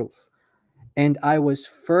 ahruf. And I was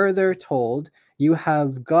further told, you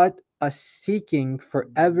have got a seeking for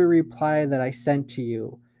every reply that I sent to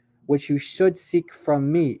you, which you should seek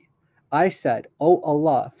from me. I said, O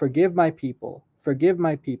Allah, forgive my people,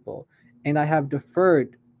 and I have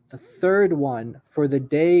deferred the third one for the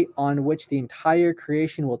day on which the entire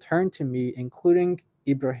creation will turn to me, including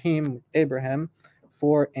Abraham,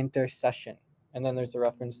 for intercession. And then there's the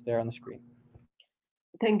reference there on the screen.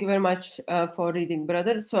 Thank you very much for reading,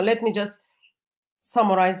 brother. So let me just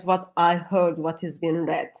summarize what I heard, what has been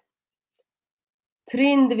read.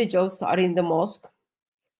 3 individuals are in the mosque.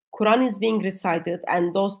 Quran is being recited,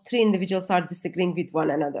 and those 3 individuals are disagreeing with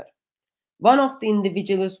one another. One of the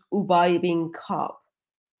individuals, Ubay bin Ka'b,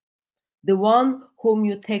 the one whom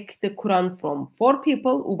you take the Quran from. 4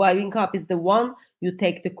 people, Ubay bin Ka'b is the one you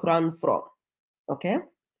take the Quran from. Okay?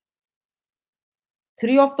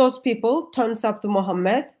 3 of those people turns up to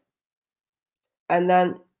Muhammad, and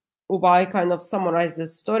then Ubay kind of summarizes the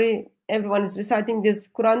story. Everyone is reciting this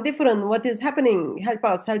Quran different. What is happening? Help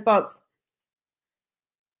us, help us.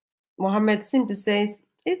 Muhammad simply says,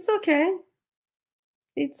 It's okay.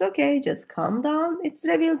 It's okay. Just calm down. It's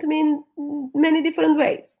revealed to me in many different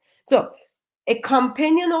ways. So, a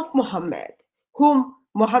companion of Muhammad, whom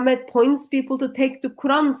Muhammad points people to take the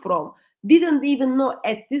Quran from, didn't even know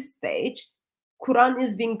at this stage Quran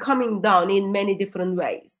is being coming down in many different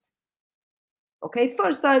ways. Okay,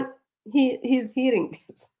 first time he's hearing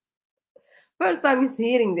this. First time he's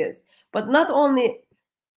hearing this. But not only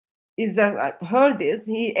is that I heard this,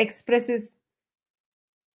 he expresses,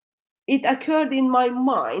 it occurred in my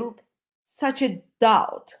mind such a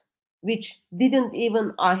doubt which didn't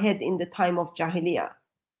even I had in the time of Jahiliyyah.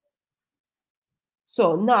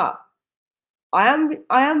 So now I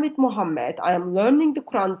am with Muhammad. I am learning the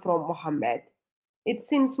Quran from Muhammad. It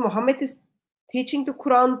seems Muhammad is teaching the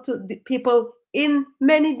Quran to the people in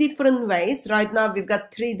many different ways. Right now we've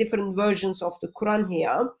got 3 different versions of the Quran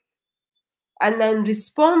here. And then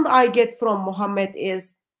response I get from Muhammad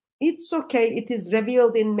is, it's okay, it is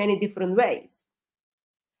revealed in many different ways.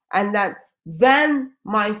 And then when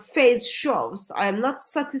my face shows, I am not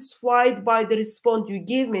satisfied by the response you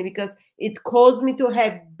give me because it caused me to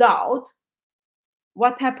have doubt.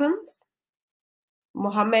 What happens?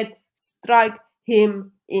 Muhammad strike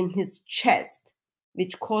him in his chest,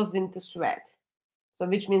 which caused him to sweat. So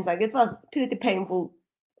which means like it was pretty painful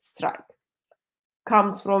strike.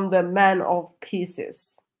 Comes from the man of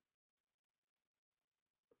pieces.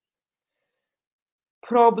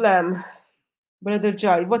 Problem, Brother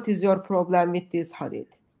Jai, what is your problem with this hadith?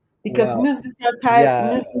 Because Well, Muslims are tired.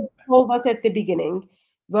 yeah. Muslims told us at the beginning,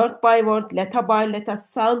 word by word, letter by letter,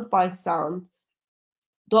 sound by sound,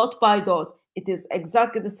 dot by dot. It is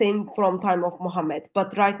exactly the same from time of Muhammad.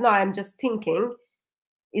 But right now I'm just thinking,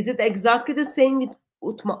 is it exactly the same with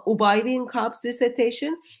Ubay bin Ka'b's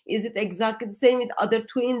recitation? Is it exactly the same with other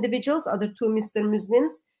 2 individuals, other 2 Mr.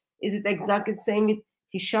 Muslims? Is it exactly the same with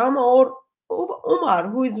Hisham or Umar?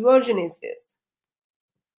 Whose version is this?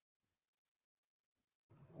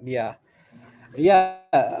 Yeah,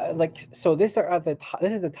 like so. This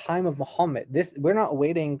is the time of Muhammad. We're not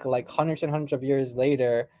waiting like hundreds and hundreds of years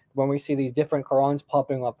later when we see these different Qurans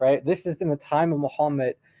popping up, right? This is in the time of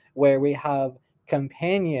Muhammad where we have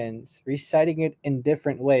companions reciting it in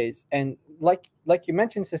different ways, and like you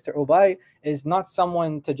mentioned, Sister Ubay is not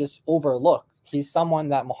someone to just overlook. He's someone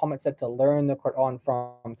that Muhammad said to learn the Quran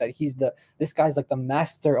from. That this guy's like the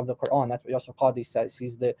master of the Quran. That's what Yasir Qadhi says.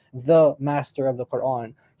 He's the master of the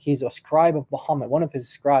Quran. He's a scribe of Muhammad, one of his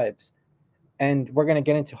scribes. And we're going to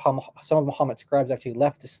get into how some of Muhammad's scribes actually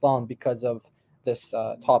left Islam because of this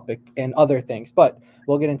topic and other things. But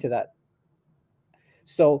we'll get into that.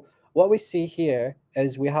 So what we see here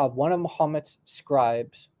is we have one of Muhammad's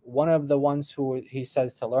scribes, one of the ones who he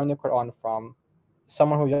says to learn the Quran from,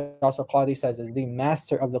 someone who Yasir Qadhi says is the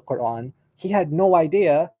master of the Quran. He had no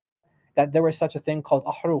idea that there was such a thing called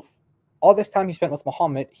ahruf. All this time he spent with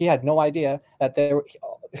Muhammad, he had no idea that there.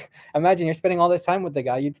 Imagine you're spending all this time with the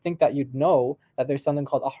guy. You'd think that you'd know that there's something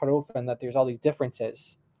called ahruf and that there's all these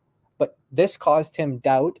differences. But this caused him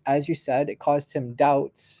doubt. As you said, it caused him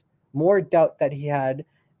doubts, more doubt that he had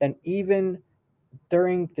than even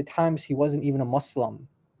during the times he wasn't even a Muslim.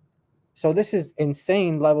 So this is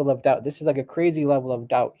insane level of doubt. This is like a crazy level of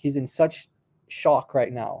doubt. He's in such shock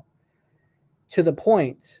right now, to the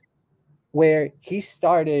point where he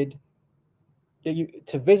started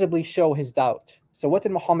to visibly show his doubt. So what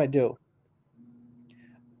did Muhammad do?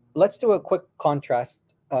 Let's do a quick contrast,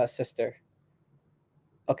 sister.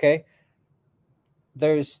 Okay?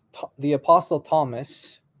 There's the Apostle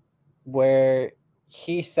Thomas, where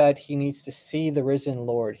he said he needs to see the risen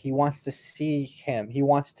Lord. He wants to see him. He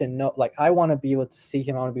wants to know, like, I want to be able to see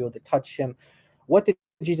him. I want to be able to touch him. What did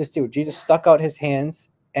Jesus do? Jesus stuck out his hands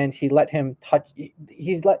and he let him touch.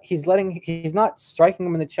 He's not striking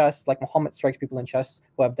him in the chest like Muhammad strikes people in chests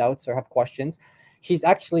who have doubts or have questions. He's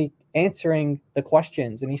actually answering the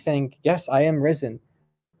questions and he's saying, yes, I am risen.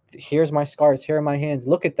 Here's my scars. Here are my hands.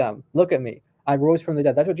 Look at them. Look at me. I rose from the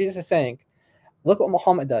dead. That's what Jesus is saying. Look what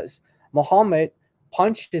Muhammad does. Muhammad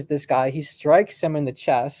punches this guy. He strikes him in the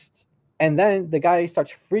chest. And then the guy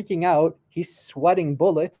starts freaking out. He's sweating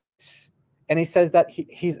bullets. And he says that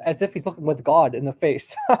he's as if he's looking with God in the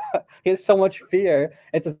face. He has so much fear.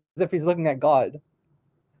 It's as if he's looking at God.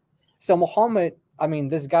 So Muhammad, I mean,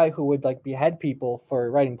 this guy who would like behead people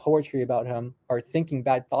for writing poetry about him or thinking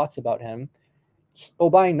bad thoughts about him,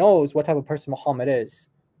 Ubay knows what type of person Muhammad is.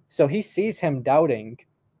 So he sees him doubting.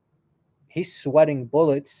 He's sweating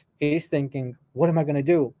bullets. He's thinking, what am I going to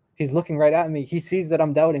do? He's looking right at me. He sees that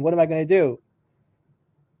I'm doubting. What am I going to do?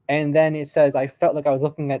 And then it says, I felt like I was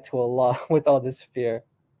looking at to Allah with all this fear.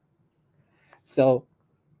 So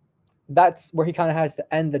that's where he kind of has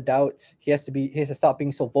to end the doubts. He has to stop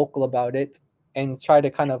being so vocal about it and try to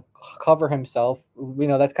kind of cover himself.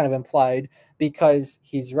 That's kind of implied, because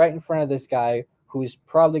he's right in front of this guy who's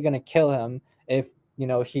probably going to kill him if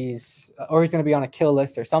he's going to be on a kill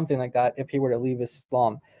list or something like that if he were to leave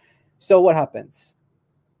Islam. So what happens?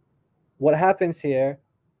 What happens here,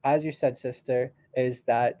 as you said, sister, is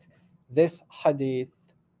that this hadith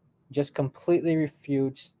just completely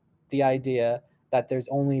refutes the idea that there's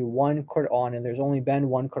only one Quran and there's only been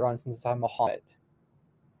one Quran since the time of Muhammad.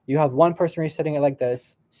 You have one person reciting it like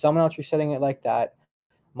this, someone else reciting it like that.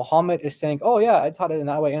 Muhammad is saying, oh yeah, I taught it in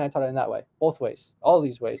that way and I taught it in that way. Both ways, all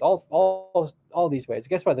these ways, all these ways.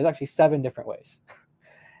 Guess what? There's actually 7 different ways.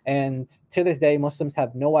 And to this day, Muslims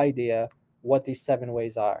have no idea what these 7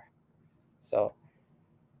 ways are. So,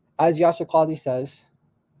 as Yasir Qadhi says,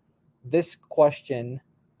 this question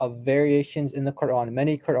of variations in the Quran,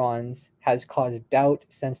 many Qurans, has caused doubt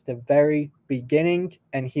since the very beginning,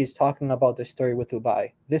 and he's talking about the story with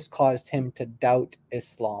Ubay. This caused him to doubt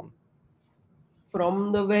Islam.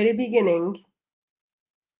 From the very beginning.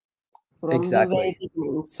 Exactly. The very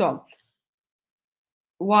beginning. So,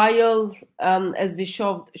 while, as we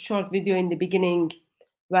showed short video in the beginning,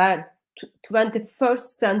 where 21st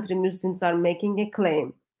century Muslims are making a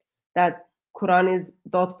claim that Quran is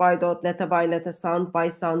dot by dot, letter by letter, sound by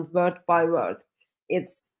sound, word by word.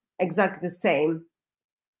 It's exactly the same,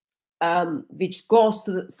 which goes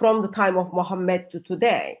from the time of Muhammad to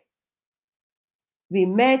today. We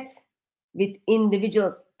met with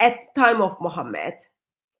individuals at the time of Muhammad.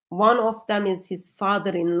 One of them is his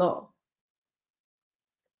father-in-law.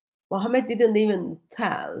 Muhammad didn't even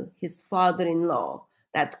tell his father-in-law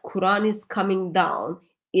that Quran is coming down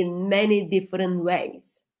in many different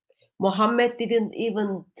ways. Muhammad didn't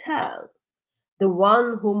even tell the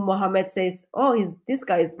one whom Muhammad says, oh, this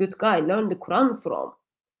guy is a good guy, learn the Quran from.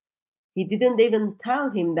 He didn't even tell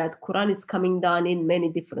him that Quran is coming down in many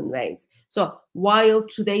different ways. So while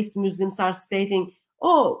today's Muslims are stating,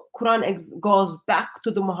 oh, Quran goes back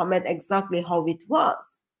to the Muhammad exactly how it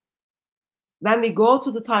was. When we go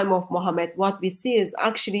to the time of Muhammad, what we see is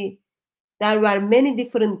actually there were many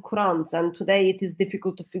different Qurans, and today it is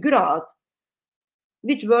difficult to figure out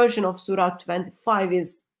which version of Surah 25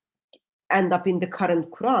 end up in the current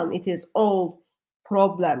Quran. It is all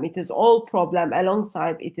problem. It is all problem.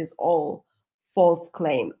 Alongside, it is all false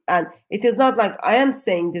claim. And it is not like I am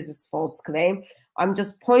saying this is false claim. I'm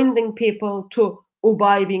just pointing people to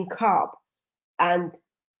Ubay bin Ka'b and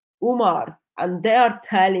Umar, and they are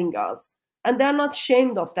telling us, and they're not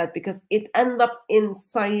ashamed of that because it ends up in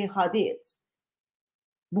Sahih Hadiths.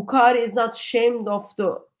 Bukhari is not ashamed of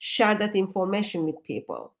to share that information with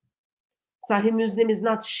people. Sahih Muslim is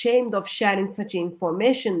not ashamed of sharing such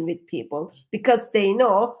information with people because they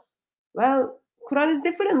know, well, Quran is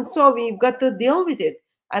different, so we've got to deal with it.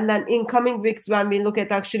 And then in coming weeks, when we look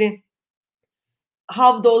at actually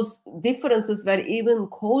how those differences were even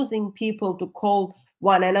causing people to call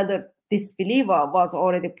one another disbeliever was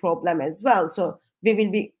already a problem as well. So we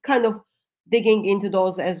will be kind of digging into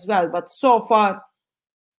those as well. But so far,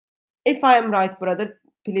 if I am right, brother,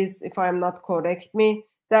 please, if I am not, correct me,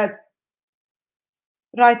 that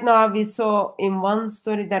right now we saw in one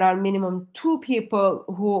story there are minimum 2 people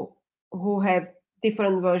who have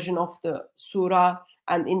different version of the surah,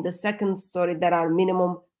 and in the second story there are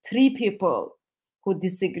minimum 3 people who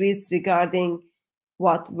disagrees regarding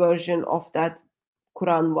what version of that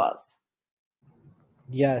Quran was.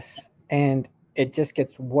 Yes, and it just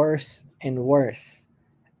gets worse and worse.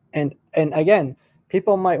 And again,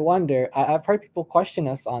 people might wonder, I've heard people question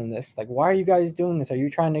us on this, like, why are you guys doing this? Are you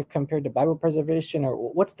trying to compare to Bible preservation, or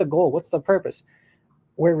what's the goal? What's the purpose?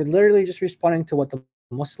 We're literally just responding to what the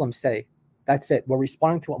Muslims say. That's it. We're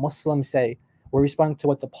responding to what Muslims say. We're responding to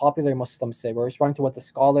what the popular Muslims say. We're responding to what the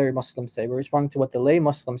scholar Muslims say. We're responding to what the lay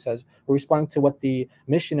Muslim says. We're responding to what the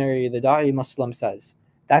missionary, the da'i Muslim says.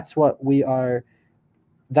 That's what we are.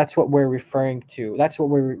 That's what we're referring to. That's what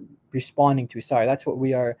we're responding to. Sorry, that's what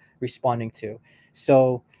we are responding to.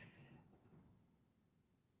 So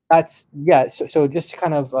that's, yeah. So just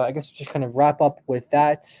kind of, I guess, just kind of wrap up with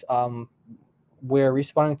that. We're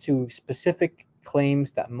responding to specific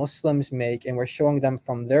claims that Muslims make, and we're showing them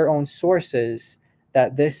from their own sources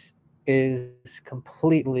that this is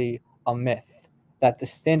completely a myth, that the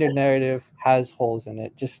standard narrative has holes in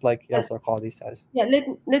it, just like Yasir Qadhi says. Yeah,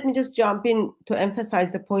 let me just jump in to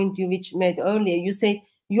emphasize the point you which made earlier. You say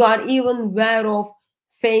you are even aware of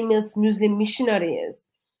famous Muslim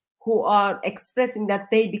missionaries who are expressing that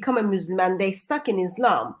they become a Muslim and they stuck in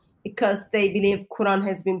Islam because they believe Quran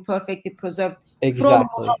has been perfectly preserved from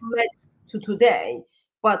Muhammad to today.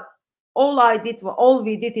 But all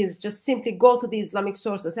we did is just simply go to the Islamic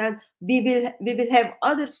sources, and we will have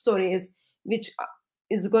other stories which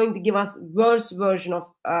is going to give us worse version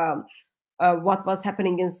of what was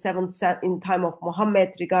happening in time of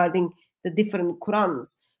Muhammad regarding the different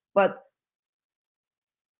Qurans. But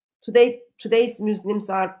today's Muslims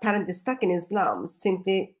are apparently stuck in Islam,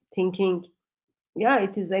 simply thinking, yeah,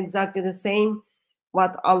 it is exactly the same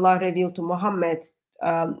what Allah revealed to Muhammad.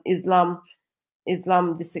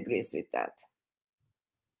 Islam disagrees with that.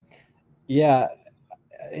 Yeah,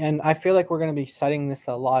 and I feel like we're going to be citing this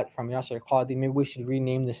a lot from Yasser Qadhi. Maybe we should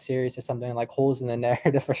rename the series to something like Holes in the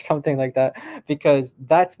Narrative or something like that, because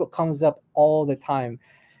that's what comes up all the time.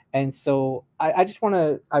 And so I just want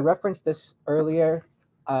to, I referenced this earlier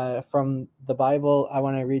from the Bible. I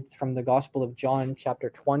want to read from the Gospel of John, chapter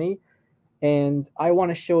 20. And I want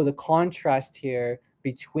to show the contrast here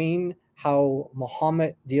between how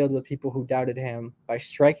Muhammad dealt with people who doubted him by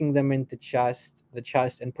striking them in the chest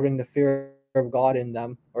and putting the fear of God in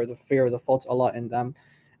them, or the fear of the false Allah in them,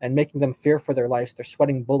 and making them fear for their lives. They're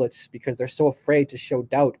sweating bullets because they're so afraid to show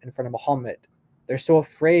doubt in front of Muhammad. They're so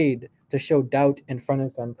afraid to show doubt in front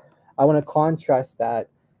of him. I want to contrast that.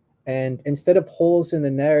 And instead of holes in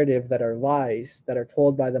the narrative that are lies that are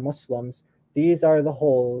told by the Muslims, these are the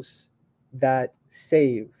holes that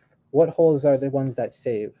save. What holes are the ones that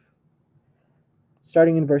save?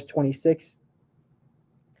 Starting in verse 26.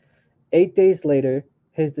 8 days later,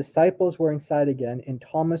 his disciples were inside again, and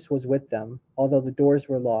Thomas was with them, although the doors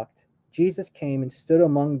were locked. Jesus came and stood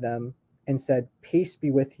among them and said, "Peace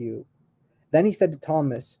be with you." Then he said to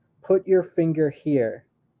Thomas, "Put your finger here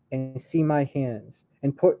and see my hands,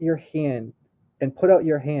 and put out your hand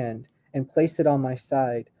and place it on my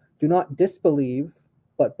side. Do not disbelieve,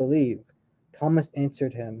 but believe." Thomas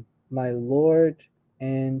answered him, "My Lord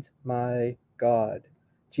and my God."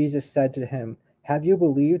 Jesus said to him, "Have you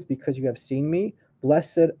believed because you have seen me?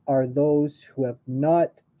 Blessed are those who have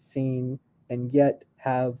not seen and yet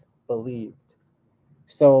have believed."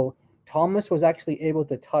 So Thomas was actually able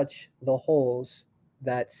to touch the holes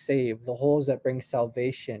that save, the holes that bring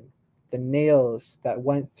salvation, the nails that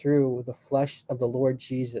went through the flesh of the Lord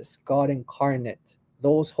Jesus, God incarnate.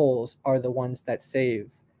 Those holes are the ones that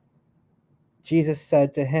save. Jesus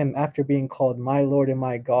said to him, after being called my Lord and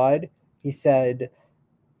my God, he said,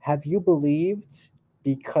 "Have you believed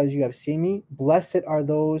because you have seen me? Blessed are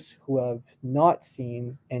those who have not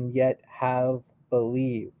seen and yet have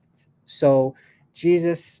believed." So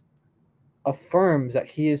Jesus affirms that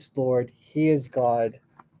he is Lord, he is God.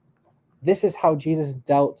 This is how Jesus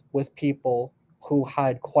dealt with people who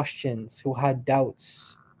had questions, who had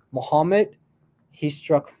doubts. Muhammad, he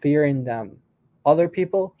struck fear in them. Other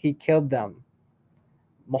people, he killed them.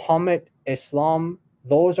 Muhammad, Islam,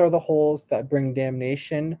 those are the holes that bring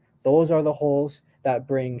damnation. Those are the holes that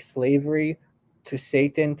bring slavery to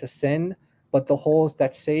Satan, to sin. But the holes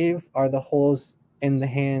that save are the holes in the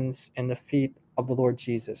hands and the feet of the Lord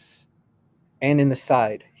Jesus. And in the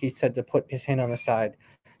side. He said to put his hand on the side.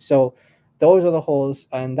 So those are the holes,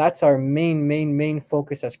 and that's our main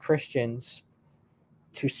focus as Christians,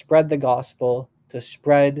 to spread the gospel, to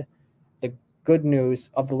spread the good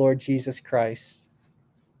news of the Lord Jesus Christ.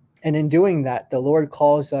 And in doing that, the Lord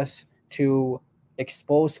calls us to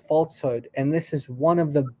expose falsehood. And this is one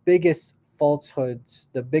of the biggest falsehoods,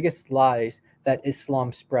 the biggest lies that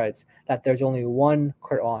Islam spreads, that there's only one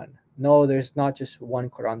Quran. No, there's not just one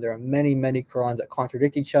Quran. There are many Qurans that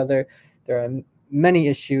contradict each other. There are many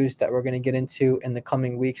issues that we're going to get into in the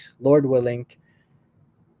coming weeks, Lord willing.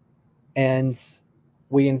 And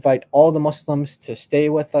we invite all the Muslims to stay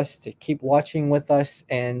with us, to keep watching with us,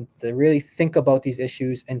 and to really think about these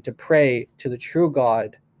issues and to pray to the true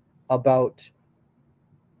God about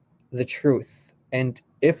the truth. And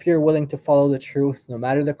if you're willing to follow the truth, no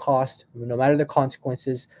matter the cost, no matter the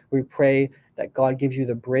consequences, we pray that God gives you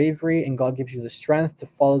the bravery and God gives you the strength to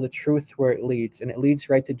follow the truth where it leads. And it leads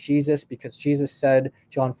right to Jesus, because Jesus said,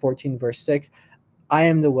 John 14, verse 6, "I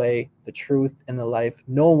am the way, the truth, and the life.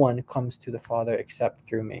 No one comes to the Father except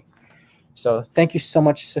through me." So thank you so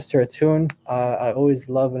much, Sister Atun. I always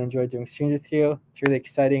love and enjoy doing streams with you. It's really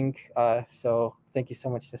exciting. So thank you so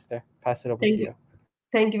much, Sister. Pass it over to you.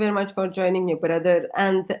 Thank you very much for joining me, brother.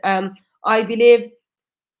 And I believe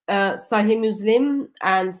Sahih Muslim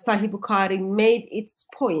and Sahih Bukhari made its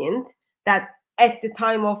point that at the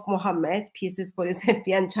time of Muhammad, peace, his police,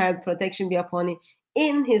 safety, and child protection be upon him,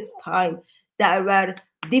 in his time, there were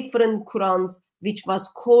different Qurans which was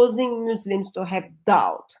causing Muslims to have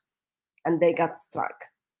doubt, and they got struck.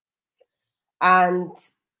 And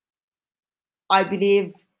I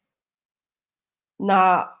believe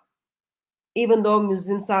now, even though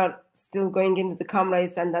Muslims are still going into the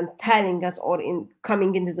cameras and then telling us, or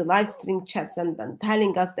coming into the live stream chats and then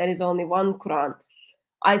telling us there is only one Quran.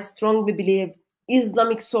 I strongly believe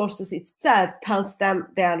Islamic sources itself tells them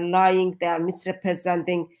they are lying, they are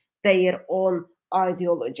misrepresenting their own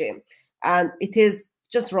ideology, and it is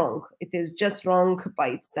just wrong. It is just wrong by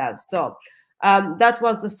itself. So that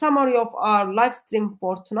was the summary of our live stream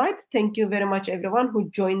for tonight. Thank you very much, everyone who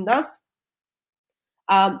joined us.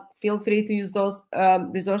 Feel free to use those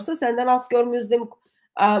resources and then ask your Muslim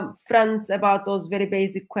friends about those very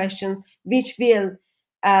basic questions, which will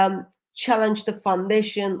challenge the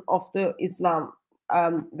foundation of the Islam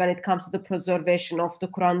when it comes to the preservation of the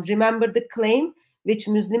Quran. Remember the claim which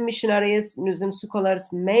Muslim missionaries, Muslim scholars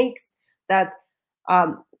makes, that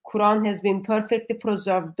Quran has been perfectly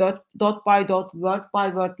preserved dot by dot, word by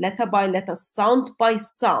word, letter by letter, sound by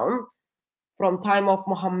sound from time of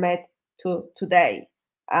Muhammad to today.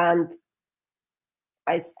 And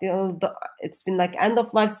I still, it's been like end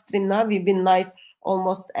of live stream now. We've been live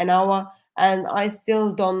almost an hour, and I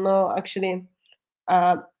still don't know actually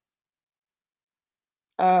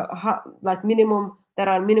like minimum, there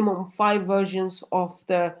are minimum 5 versions of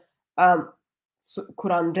the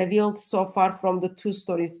Quran revealed so far from the 2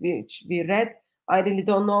 stories which we read. I really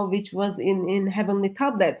don't know which was in heavenly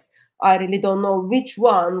tablets. I really don't know which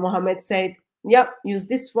one Muhammad said, yeah, use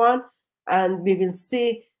this one and we will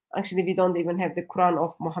see. Actually, we don't even have the Quran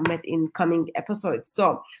of Muhammad in coming episodes.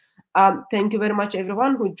 So thank you very much,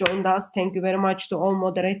 everyone who joined us. Thank you very much to all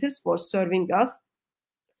moderators for serving us.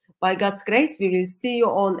 By God's grace, we will see you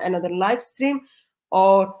on another live stream,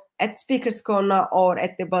 or at Speaker's Corner, or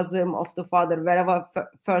at the bosom of the Father, wherever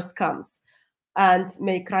first comes. And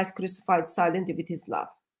may Christ crucified silently with his love.